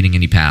not completing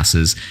any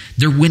passes,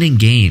 they're winning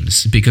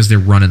games because they're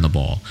running the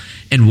ball.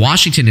 And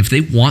Washington, if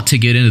they want to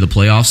get into the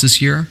playoffs this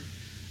year,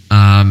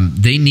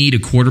 they need a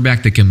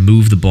quarterback that can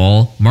move the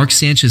ball. Mark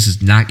Sanchez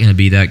is not going to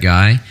be that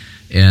guy.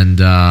 And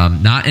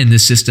not in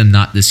this system,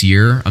 not this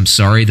year. I'm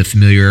sorry, the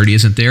familiarity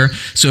isn't there.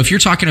 So if you're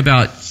talking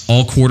about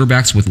all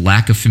quarterbacks with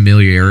lack of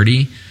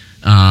familiarity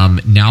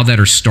now that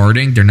are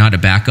starting, they're not a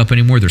backup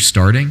anymore, they're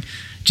starting.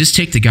 Just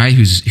take the guy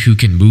who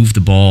can move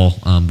the ball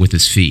with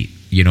his feet,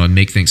 and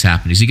make things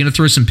happen. Is he going to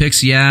throw some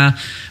picks? Yeah,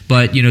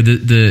 but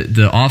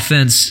the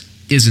offense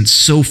isn't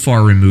so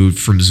far removed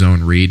from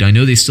zone read. I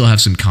know they still have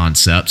some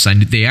concepts.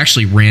 They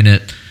actually ran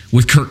it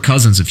with Kirk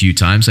Cousins a few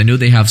times. I know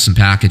they have some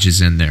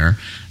packages in there.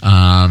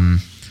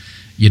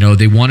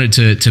 They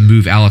wanted to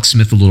move Alex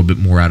Smith a little bit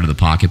more out of the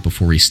pocket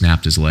before he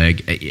snapped his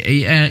leg.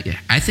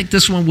 I think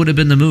this one would have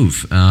been the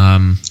move.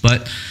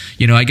 But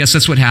I guess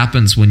that's what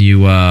happens when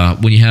you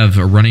have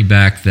a running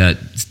back that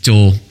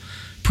still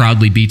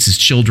proudly beats his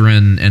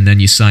children, and then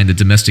you sign the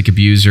domestic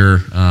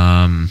abuser.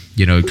 A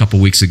couple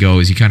weeks ago,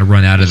 as you kind of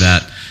run out of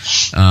that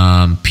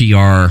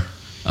PR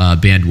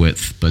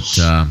bandwidth. But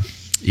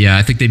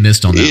I think they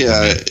missed on that.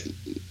 Yeah.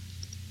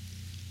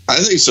 I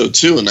think so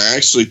too, and I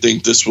actually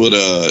think this would,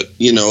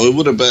 it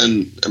would have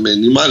been. I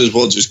mean, you might as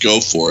well just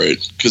go for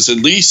it, because at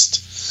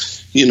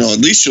least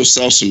you'll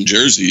sell some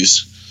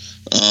jerseys.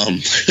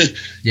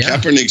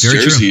 Kaepernick's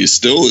jersey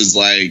still is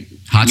like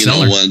hot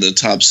seller. One of the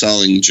top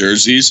selling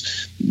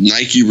jerseys.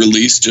 Nike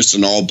released just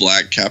an all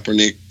black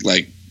Kaepernick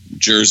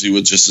jersey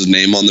with just his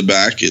name on the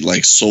back. It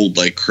sold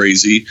like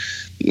crazy.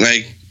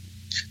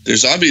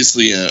 There's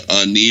obviously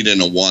a need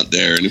and a want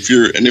there, and if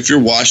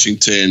you're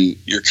Washington,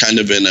 you're kind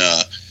of in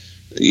a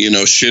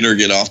shit or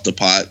get off the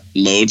pot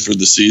mode for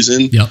the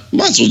season. Yep. You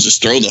might as well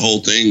just throw the whole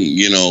thing,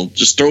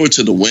 just throw it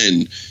to the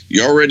wind.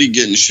 You're already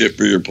getting shit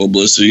for your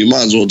publicity. You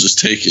might as well just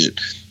take it.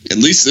 At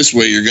least this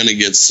way you're going to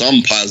get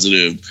some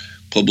positive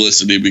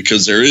publicity,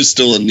 because there is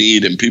still a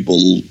need, and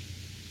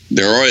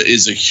there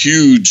is a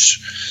huge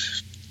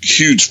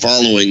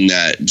following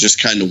that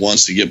just kind of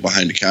wants to get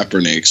behind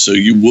Kaepernick. So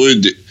you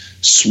would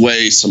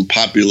sway some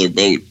popular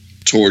vote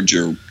towards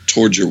your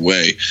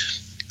way.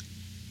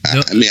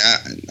 Nope. I mean,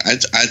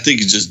 I think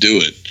you just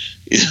do it.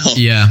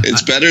 Yeah,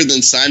 it's better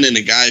than signing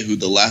a guy who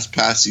the last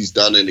pass he's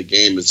done in a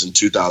game is in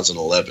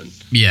 2011.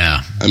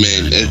 Yeah, I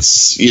mean,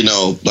 it's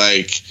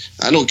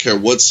I don't care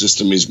what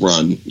system he's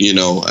run.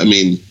 I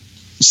mean,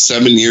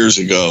 7 years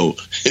ago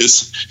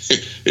is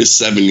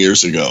 7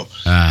 years ago.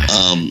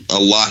 A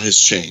lot has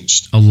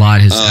changed. A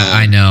lot has.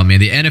 I know, man.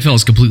 The NFL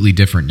is completely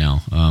different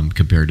now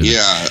compared to.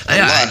 Yeah, a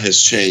lot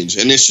has changed,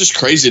 and it's just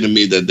crazy to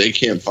me that they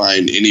can't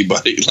find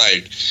anybody.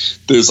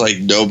 There's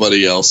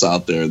nobody else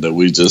out there that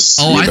we just.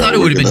 Oh, I thought it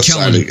would have been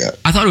Kellen.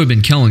 I thought it would have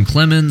been Kellen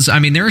Clemens. I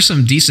mean, there are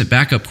some decent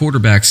backup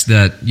quarterbacks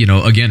that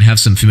again have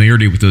some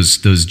familiarity with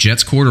those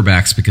Jets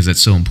quarterbacks, because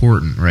that's so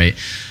important, right?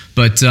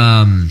 But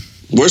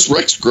where's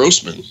Rex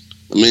Grossman?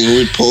 I mean,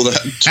 we pull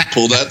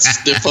that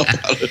stiff up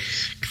out of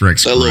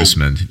Rex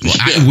Grossman.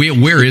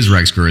 Where is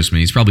Rex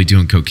Grossman? He's probably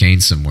doing cocaine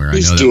somewhere.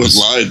 He's doing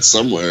lines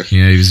somewhere.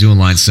 Yeah, he was doing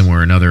lines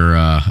somewhere.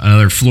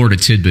 Another Florida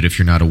tidbit, if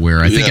you're not aware.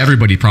 I think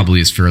everybody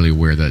probably is fairly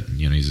aware that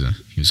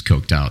he was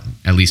coked out,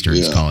 at least during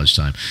his college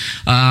time.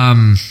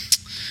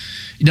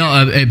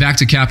 Back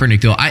to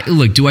Kaepernick though.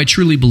 Do I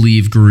truly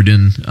believe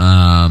Gruden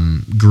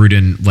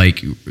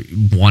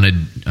wanted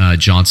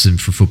Johnson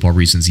for football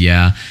reasons?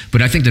 Yeah,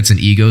 but I think that's an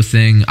ego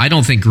thing. I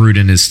don't think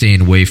Gruden is staying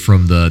away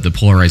from the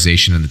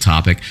polarization in the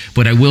topic.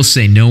 But I will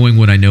say, knowing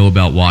what I know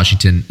about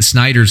Washington,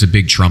 Snyder's a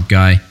big Trump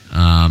guy.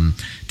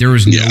 There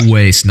was no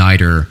way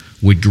Snyder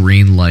would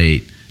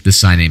greenlight the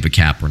signing of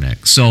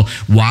Kaepernick. So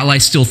while I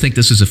still think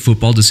this is a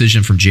football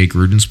decision from Jay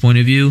Gruden's point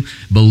of view,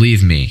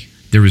 believe me,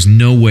 there was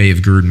no way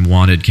if Gruden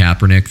wanted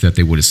Kaepernick that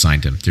they would have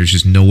signed him. There's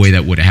just no way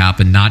that would have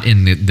happened. Not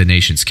in the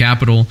nation's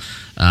capital.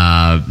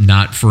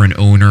 Not for an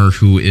owner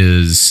who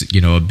is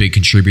a big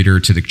contributor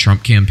to the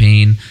Trump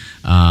campaign.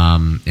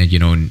 And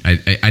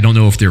I don't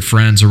know if they're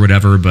friends or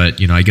whatever, but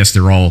I guess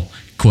they're all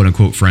quote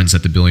unquote friends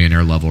at the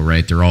billionaire level,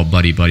 right? They're all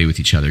buddy with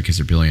each other because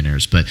they're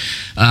billionaires. But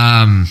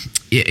I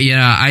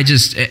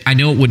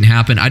know it wouldn't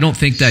happen. I don't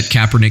think that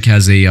Kaepernick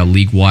has a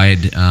league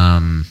wide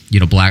I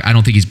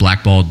don't think he's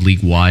blackballed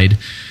league wide.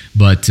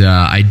 But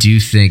I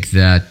do think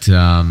that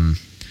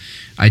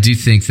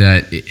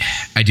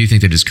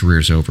his career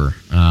is over.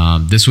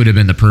 This would have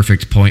been the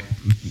perfect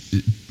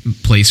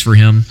place for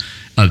him.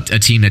 A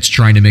team that's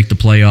trying to make the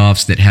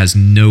playoffs, that has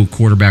no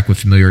quarterback with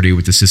familiarity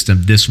with the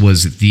system. This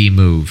was the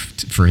move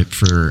for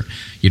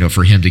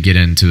him to get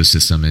into a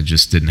system. It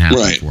just didn't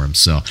happen for him.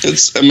 So at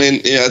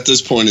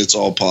this point, it's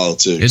all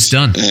politics. It's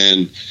done.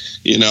 And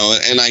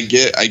and I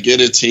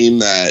get a team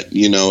that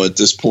at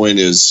this point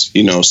is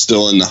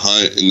still in the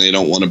hunt, and they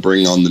don't want to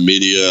bring on the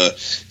media,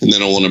 and they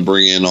don't want to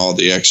bring in all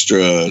the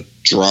extra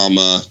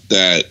drama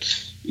that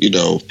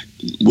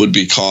would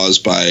be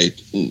caused by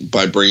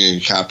bringing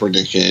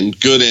Kaepernick in,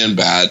 good and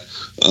bad.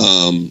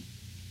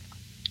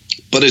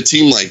 But a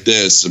team like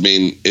this, I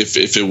mean, if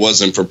it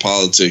wasn't for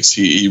politics,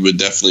 he would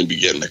definitely be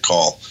getting a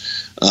call.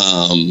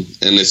 And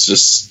it's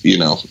just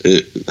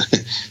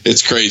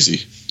it's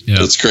crazy.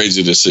 Yeah. It's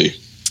crazy to see.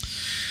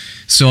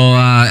 So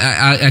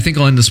I think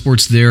I'll end the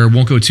sports there.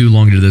 Won't go too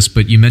long into this,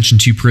 but you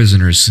mentioned 2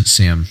 prisoners,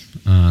 Sam,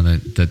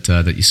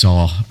 that you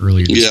saw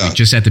earlier this week,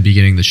 just at the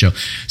beginning of the show.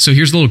 So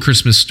here's a little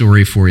Christmas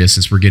story for you,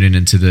 since we're getting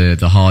into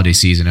the holiday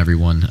season,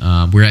 everyone.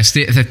 I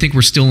think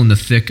we're still in the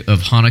thick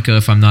of Hanukkah,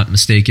 if I'm not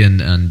mistaken,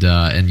 and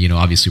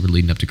obviously we're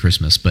leading up to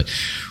Christmas. But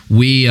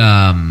we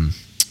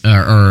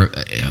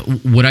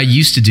what I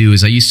used to do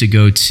is I used to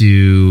go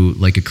to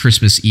like a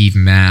Christmas Eve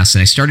mass,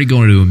 and I started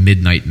going to a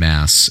midnight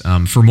mass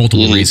for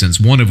multiple reasons.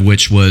 One of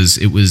which was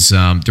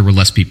there were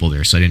less people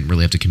there, so I didn't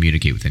really have to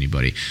communicate with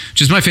anybody,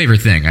 which is my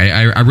favorite thing.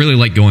 I really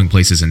like going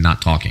places and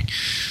not talking.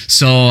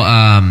 So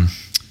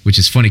which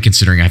is funny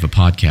considering I have a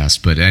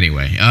podcast, but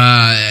anyway.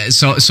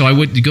 So I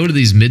would go to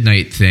these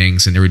midnight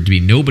things, and there would be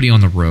nobody on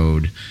the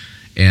road,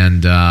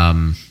 and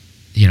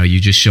you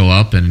just show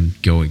up and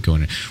go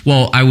in.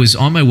 Well, I was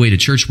on my way to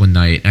church one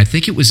night, and I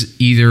think it was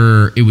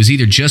either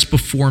just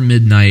before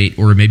midnight,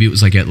 or maybe it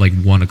was like at like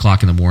 1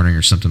 o'clock in the morning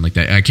or something like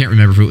that. I can't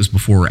remember if it was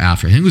before or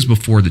after. I think it was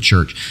before the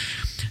church.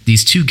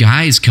 These 2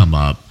 guys come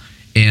up,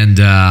 and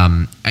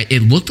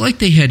it looked like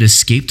they had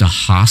escaped a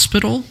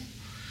hospital.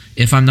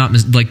 If I'm not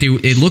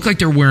it looked like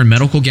they were wearing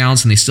medical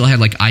gowns, and they still had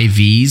like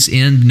IVs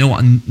in. No,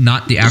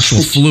 not the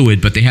actual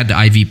fluid, but they had the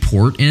IV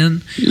port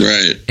in.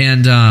 Right.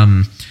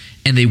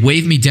 And they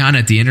waved me down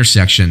at the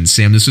intersection.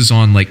 Sam, this was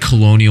on like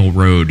Colonial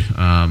Road,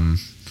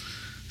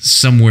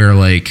 somewhere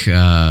like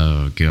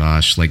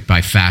like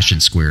by Fashion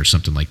Square or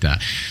something like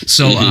that.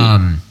 So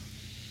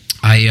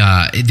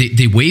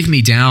they waved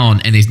me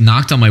down, and they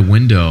knocked on my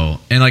window,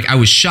 and like I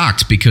was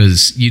shocked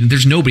because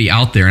there's nobody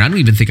out there, and I don't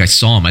even think I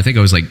saw them. I think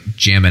I was like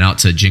jamming out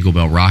to Jingle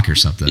Bell Rock or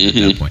something at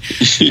that point.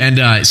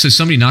 And so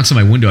somebody knocks on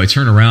my window. I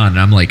turn around,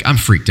 and I'm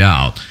freaked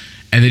out.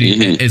 And then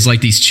it's like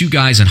these 2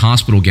 guys in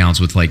hospital gowns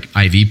with like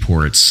IV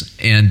ports,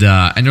 and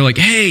they're like,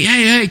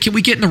 hey, can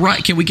we get in the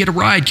ride? Can we get a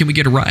ride? Can we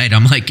get a ride?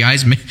 I'm like,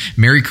 guys,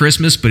 Merry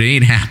Christmas, but it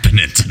ain't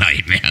happening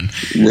tonight, man.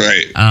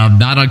 Right.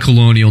 Not on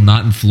Colonial,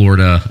 not in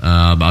Florida.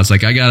 I was like,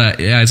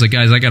 guys, I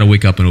gotta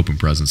wake up and open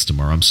presents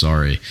tomorrow. I'm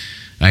sorry.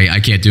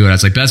 I can't do it. I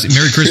was like,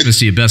 Merry Christmas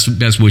to you,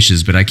 best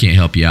wishes, but I can't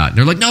help you out. And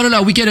they're like,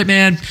 no, we get it,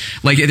 man.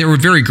 Like, they were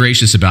very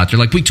gracious about it. They're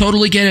like, we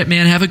totally get it,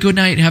 man. Have a good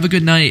night.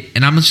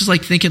 And I'm just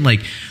like thinking,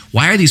 like,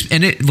 why are these?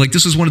 And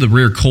this was one of the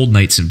rare cold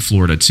nights in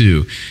Florida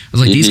too. I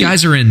was like, these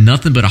guys are in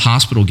nothing but a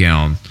hospital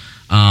gown,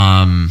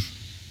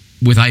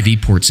 with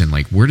IV ports in.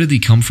 Like, where did they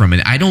come from?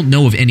 And I don't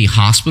know of any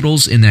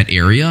hospitals in that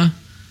area.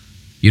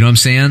 You know what I'm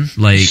saying?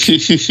 Like,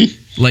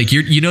 like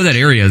that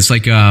area. It's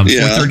like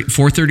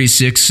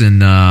 436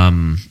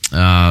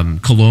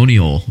 and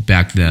Colonial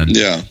back then.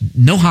 Yeah.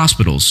 No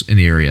hospitals in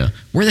the area.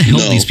 Where the hell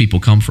did these people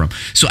come from?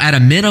 So at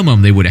a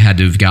minimum, they would have had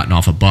to have gotten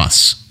off a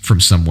bus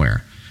from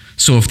somewhere.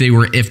 So if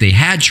they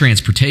had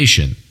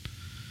transportation,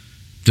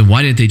 then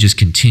why didn't they just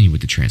continue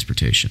with the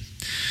transportation?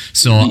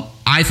 So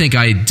I think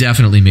I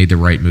definitely made the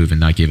right move in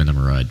not giving them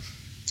a ride.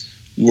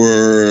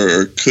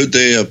 Could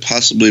they have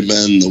possibly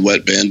been the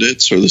Wet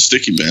Bandits or the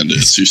Sticky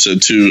Bandits? You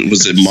said too.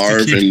 Was it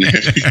Marv and?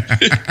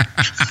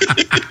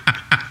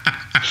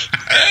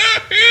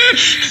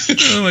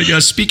 Oh my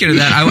gosh! Speaking of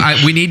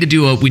that, we need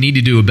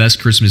to do a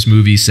best Christmas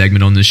movie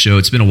segment on this show.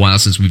 It's been a while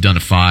since we've done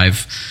a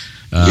 5.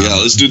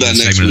 Let's do that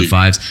next week. Of the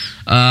 5s.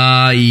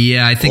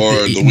 I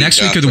think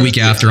next week or the week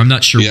after. I'm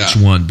not sure which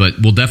one, but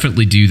we'll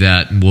definitely do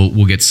that, and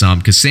we'll get some,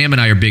 because Sam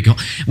and I are big.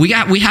 We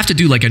have to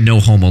do like a no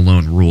Home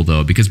Alone rule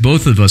though, because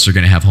both of us are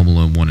going to have Home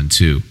Alone 1 and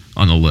 2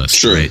 on the list,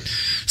 sure. Right?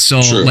 So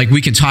like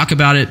we can talk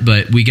about it,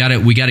 but we got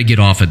to get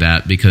off of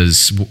that,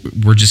 because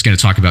we're just going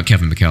to talk about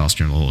Kevin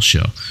McAllister in the whole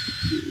show.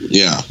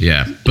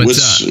 Yeah. But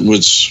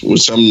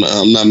which I'm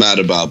not mad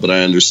about, but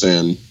I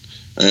understand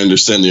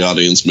the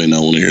audience may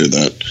not want to hear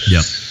that.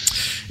 Yeah.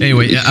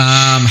 Anyway,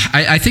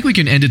 I think we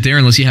can end it there,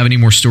 unless you have any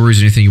more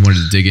stories or anything you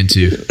wanted to dig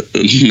into.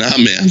 Nah,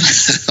 man.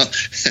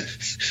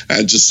 I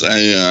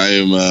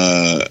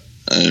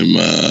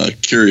am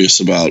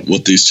curious about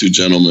what these 2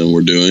 gentlemen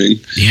were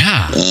doing.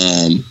 Yeah.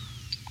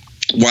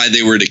 Why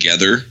they were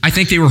together. I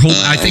think they were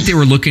I think they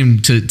were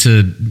looking to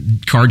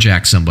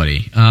carjack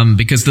somebody,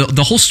 because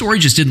the whole story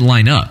just didn't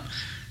line up.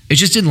 It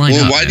just didn't line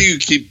up. Well, why do you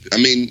keep? I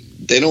mean,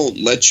 they don't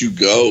let you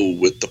go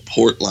with the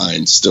port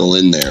line still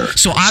in there.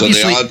 So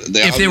obviously,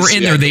 if they were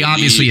in there, they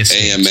obviously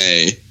escaped.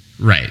 AMA,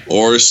 right?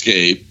 Or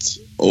escaped,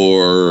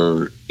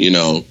 or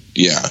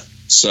yeah.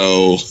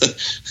 So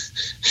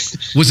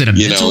was it a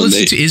mental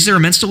institution? Is there a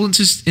mental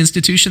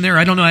institution there?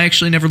 I don't know. I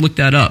actually never looked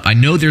that up. I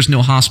know there's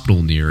no hospital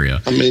in the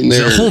area. I mean, it's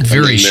a whole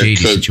very shady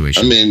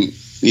situation. I mean,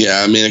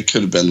 it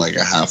could have been like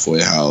a halfway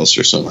house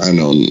or something. I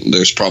know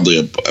there's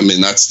probably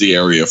that's the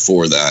area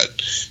for that,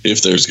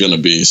 if there's going to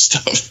be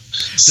stuff.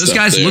 Those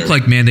guys look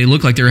like they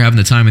were having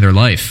the time of their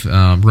life,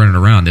 running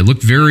around. They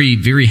look very,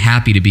 very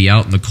happy to be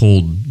out in the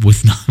cold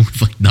with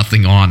like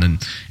nothing on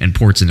and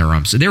ports in their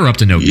arms. So they were up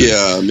to no good.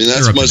 Yeah, I mean,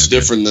 that's much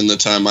different than the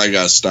time I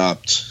got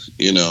stopped,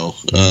 and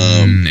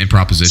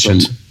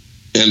propositioned.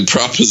 And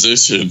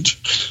propositioned,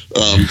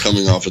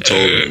 coming off a toll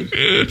road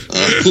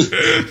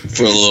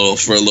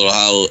for a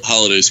little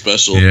holiday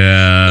special.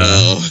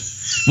 Yeah.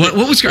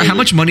 What was? How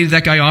much money did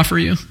that guy offer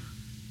you?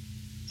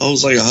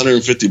 was like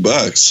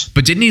 $150.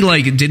 But didn't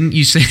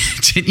you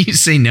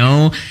say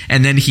no?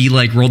 And then he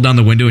like rolled down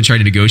the window and tried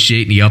to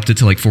negotiate, and he upped it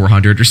to like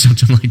 400 or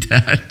something like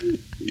that.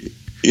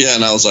 Yeah,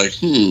 and I was like,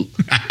 no.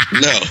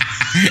 No.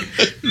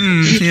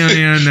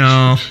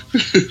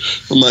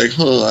 I'm like,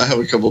 I have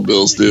a couple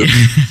bills, dude.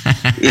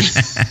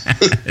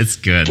 It's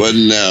good. But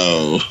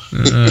no.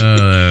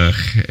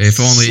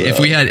 If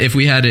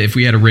we had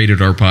a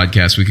rated R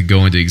podcast, we could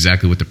go into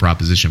exactly what the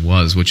proposition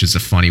was, which is a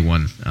funny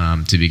one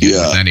to begin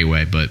with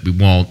anyway, but we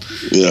won't.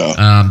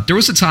 Yeah. There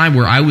was a time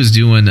where I was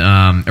doing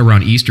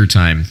around Easter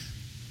time.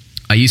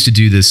 I used to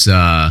do this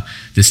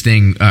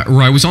thing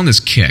where I was on this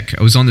kick.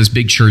 I was on this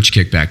big church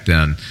kick back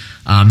then.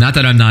 Not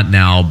that I'm not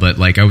now, but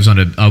like I was on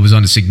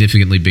a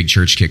significantly big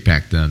church kick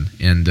back then,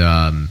 and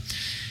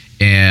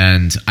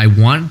I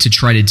wanted to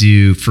try to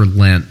do for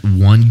Lent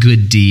one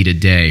good deed a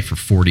day for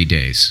 40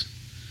 days.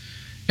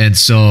 And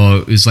so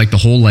it was like the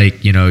whole try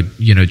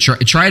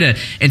to,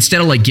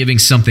 instead of like giving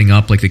something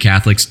up like the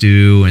Catholics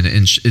do, and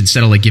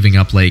instead of like giving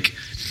up like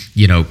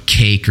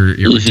cake or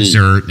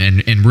dessert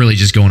and really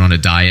just going on a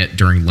diet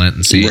during Lent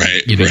and saying,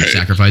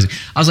 sacrificing.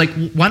 I was like,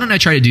 why don't I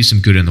try to do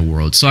some good in the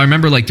world? So I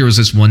remember like there was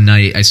this one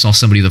night I saw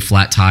somebody with a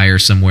flat tire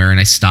somewhere, and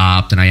I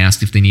stopped and I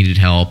asked if they needed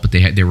help, but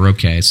they were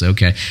okay. So,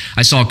 okay.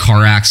 I saw a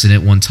car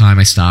accident one time.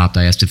 I stopped.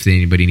 I asked if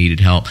anybody needed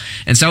help.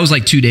 And so I was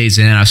like 2 days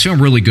in. I was feeling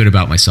really good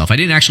about myself. I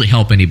didn't actually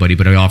help anybody,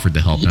 but I offered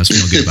to help, and I was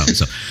feeling good about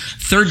myself.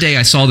 Third day,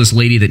 I saw this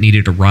lady that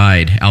needed a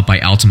ride out by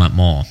Altamont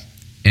Mall.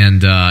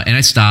 And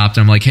I stopped.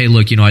 I'm like, hey,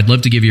 look, I'd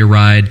love to give you a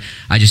ride.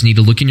 I just need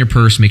to look in your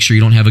purse, make sure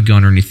you don't have a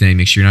gun or anything,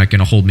 make sure you're not going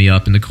to hold me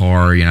up in the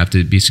car. You have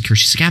to be secure.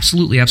 She's like,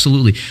 absolutely,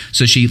 absolutely.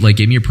 So she like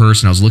gave me her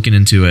purse, and I was looking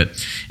into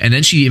it. And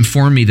then she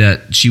informed me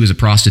that she was a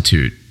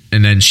prostitute.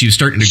 And then she was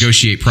starting to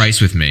negotiate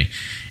price with me.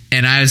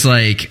 And I was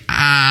like,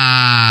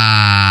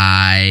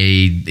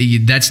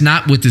 that's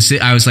not what this is.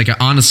 I was like,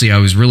 honestly, I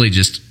was really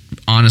just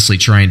honestly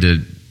trying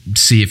to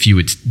see if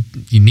you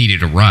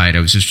needed a ride. I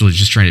was just really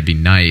just trying to be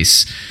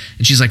nice.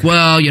 And she's like,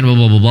 well, blah,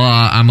 blah, blah,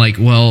 blah. I'm like,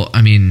 well,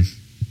 I mean,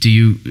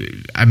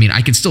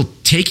 I can still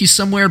take you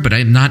somewhere, but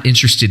I'm not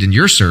interested in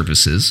your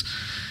services.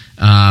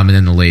 And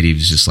then the lady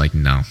was just like,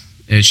 no.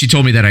 And she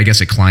told me that I guess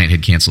a client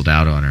had canceled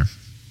out on her.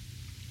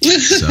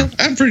 So.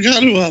 I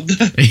forgot about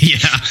that.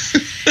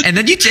 Yeah. And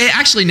then you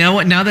actually now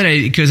that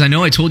because I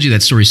know I told you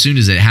that story as soon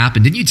as it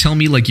happened, didn't you tell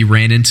me like you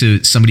ran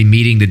into somebody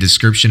meeting the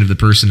description of the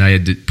person I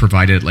had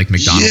provided at like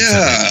McDonald's?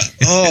 Yeah.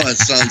 Oh, it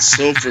sounds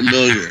so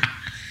familiar.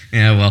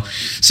 Yeah, well,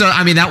 so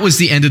I mean that was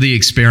the end of the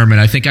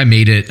experiment. I think I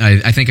made it.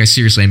 I think I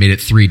made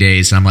it 3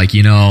 days. And I'm like,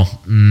 Well,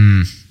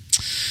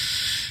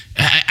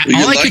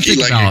 all I could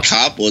think about, a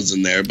cop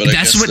wasn't there, but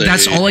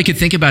that's all I could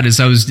think about is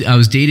I was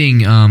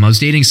dating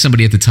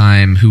somebody at the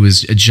time who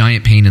was a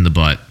giant pain in the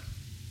butt,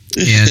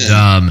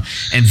 and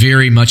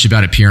very much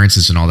about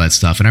appearances and all that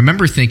stuff. And I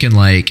remember thinking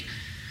like,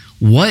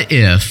 what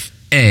if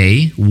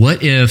a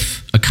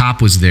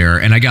cop was there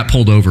and I got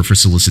pulled over for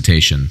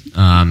solicitation?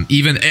 What am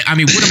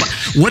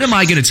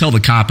I going to tell the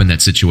cop in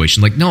that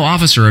situation? Like, no,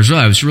 officer,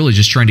 I was really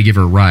just trying to give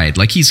her a ride.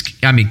 Like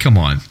come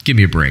on, give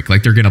me a break.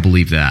 Like they're going to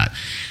believe that.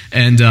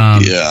 And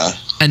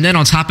and then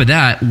on top of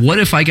that, what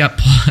if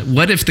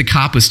the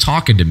cop was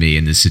talking to me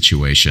in this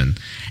situation,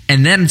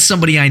 and then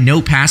somebody I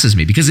know passes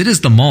me, because it is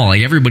the mall.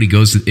 Like everybody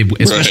goes,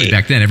 especially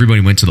back then.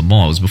 Everybody went to the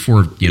mall. It was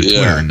before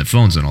Twitter and the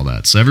phones and all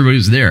that, so everybody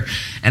was there.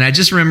 And I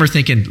just remember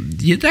thinking,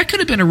 that could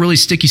have been a really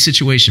sticky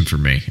situation for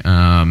me.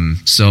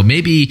 So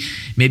maybe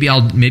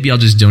I'll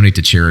just donate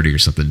to charity or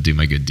something to do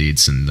my good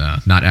deeds and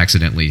not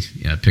accidentally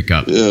pick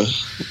up. Yeah,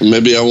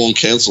 maybe I won't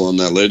cancel on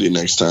that lady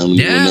next time.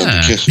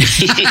 Yeah.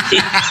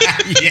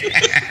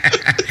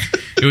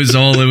 It was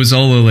all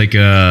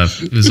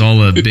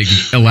a big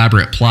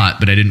elaborate plot,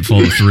 but I didn't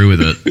follow through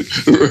with it.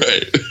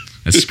 Right.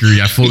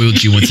 I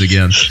fooled you once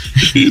again.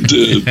 You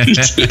did.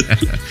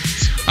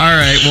 All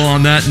right. Well,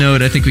 on that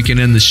note, I think we can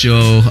end the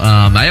show.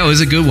 It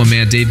was a good one,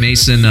 man. Dave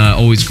Mason,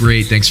 always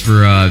great. Thanks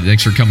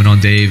for coming on,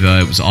 Dave.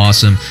 It was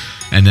awesome.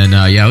 And then,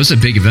 it was a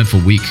big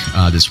eventful week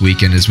this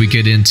weekend. As we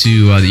get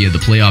into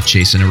the playoff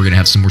chase, I know we're going to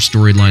have some more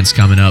storylines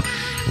coming up.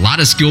 A lot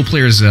of skill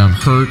players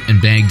hurt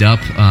and banged up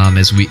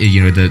as we,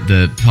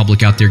 the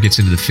public out there gets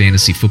into the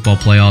fantasy football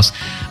playoffs.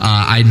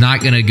 I'm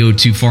not going to go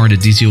too far into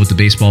detail with the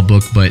baseball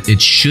book, but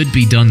it should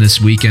be done this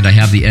weekend. I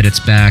have the edits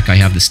back. I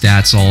have the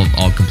stats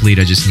all complete.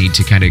 I just need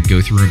to kind of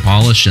go through and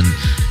polish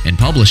and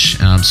publish.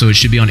 So it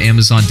should be on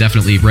Amazon,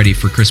 definitely ready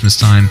for Christmas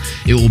time.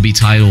 It will be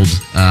entitled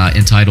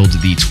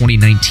the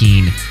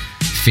 2019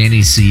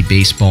 Fantasy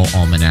Baseball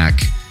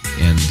Almanac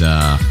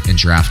and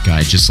Draft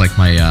Guide, just like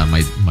my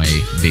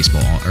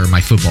baseball or my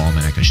football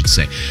almanac, I should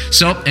say.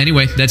 So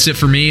anyway, that's it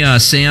for me.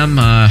 Sam,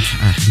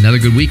 another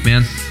good week,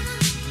 man.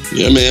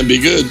 Yeah, man. Be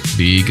good.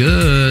 Be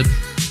good.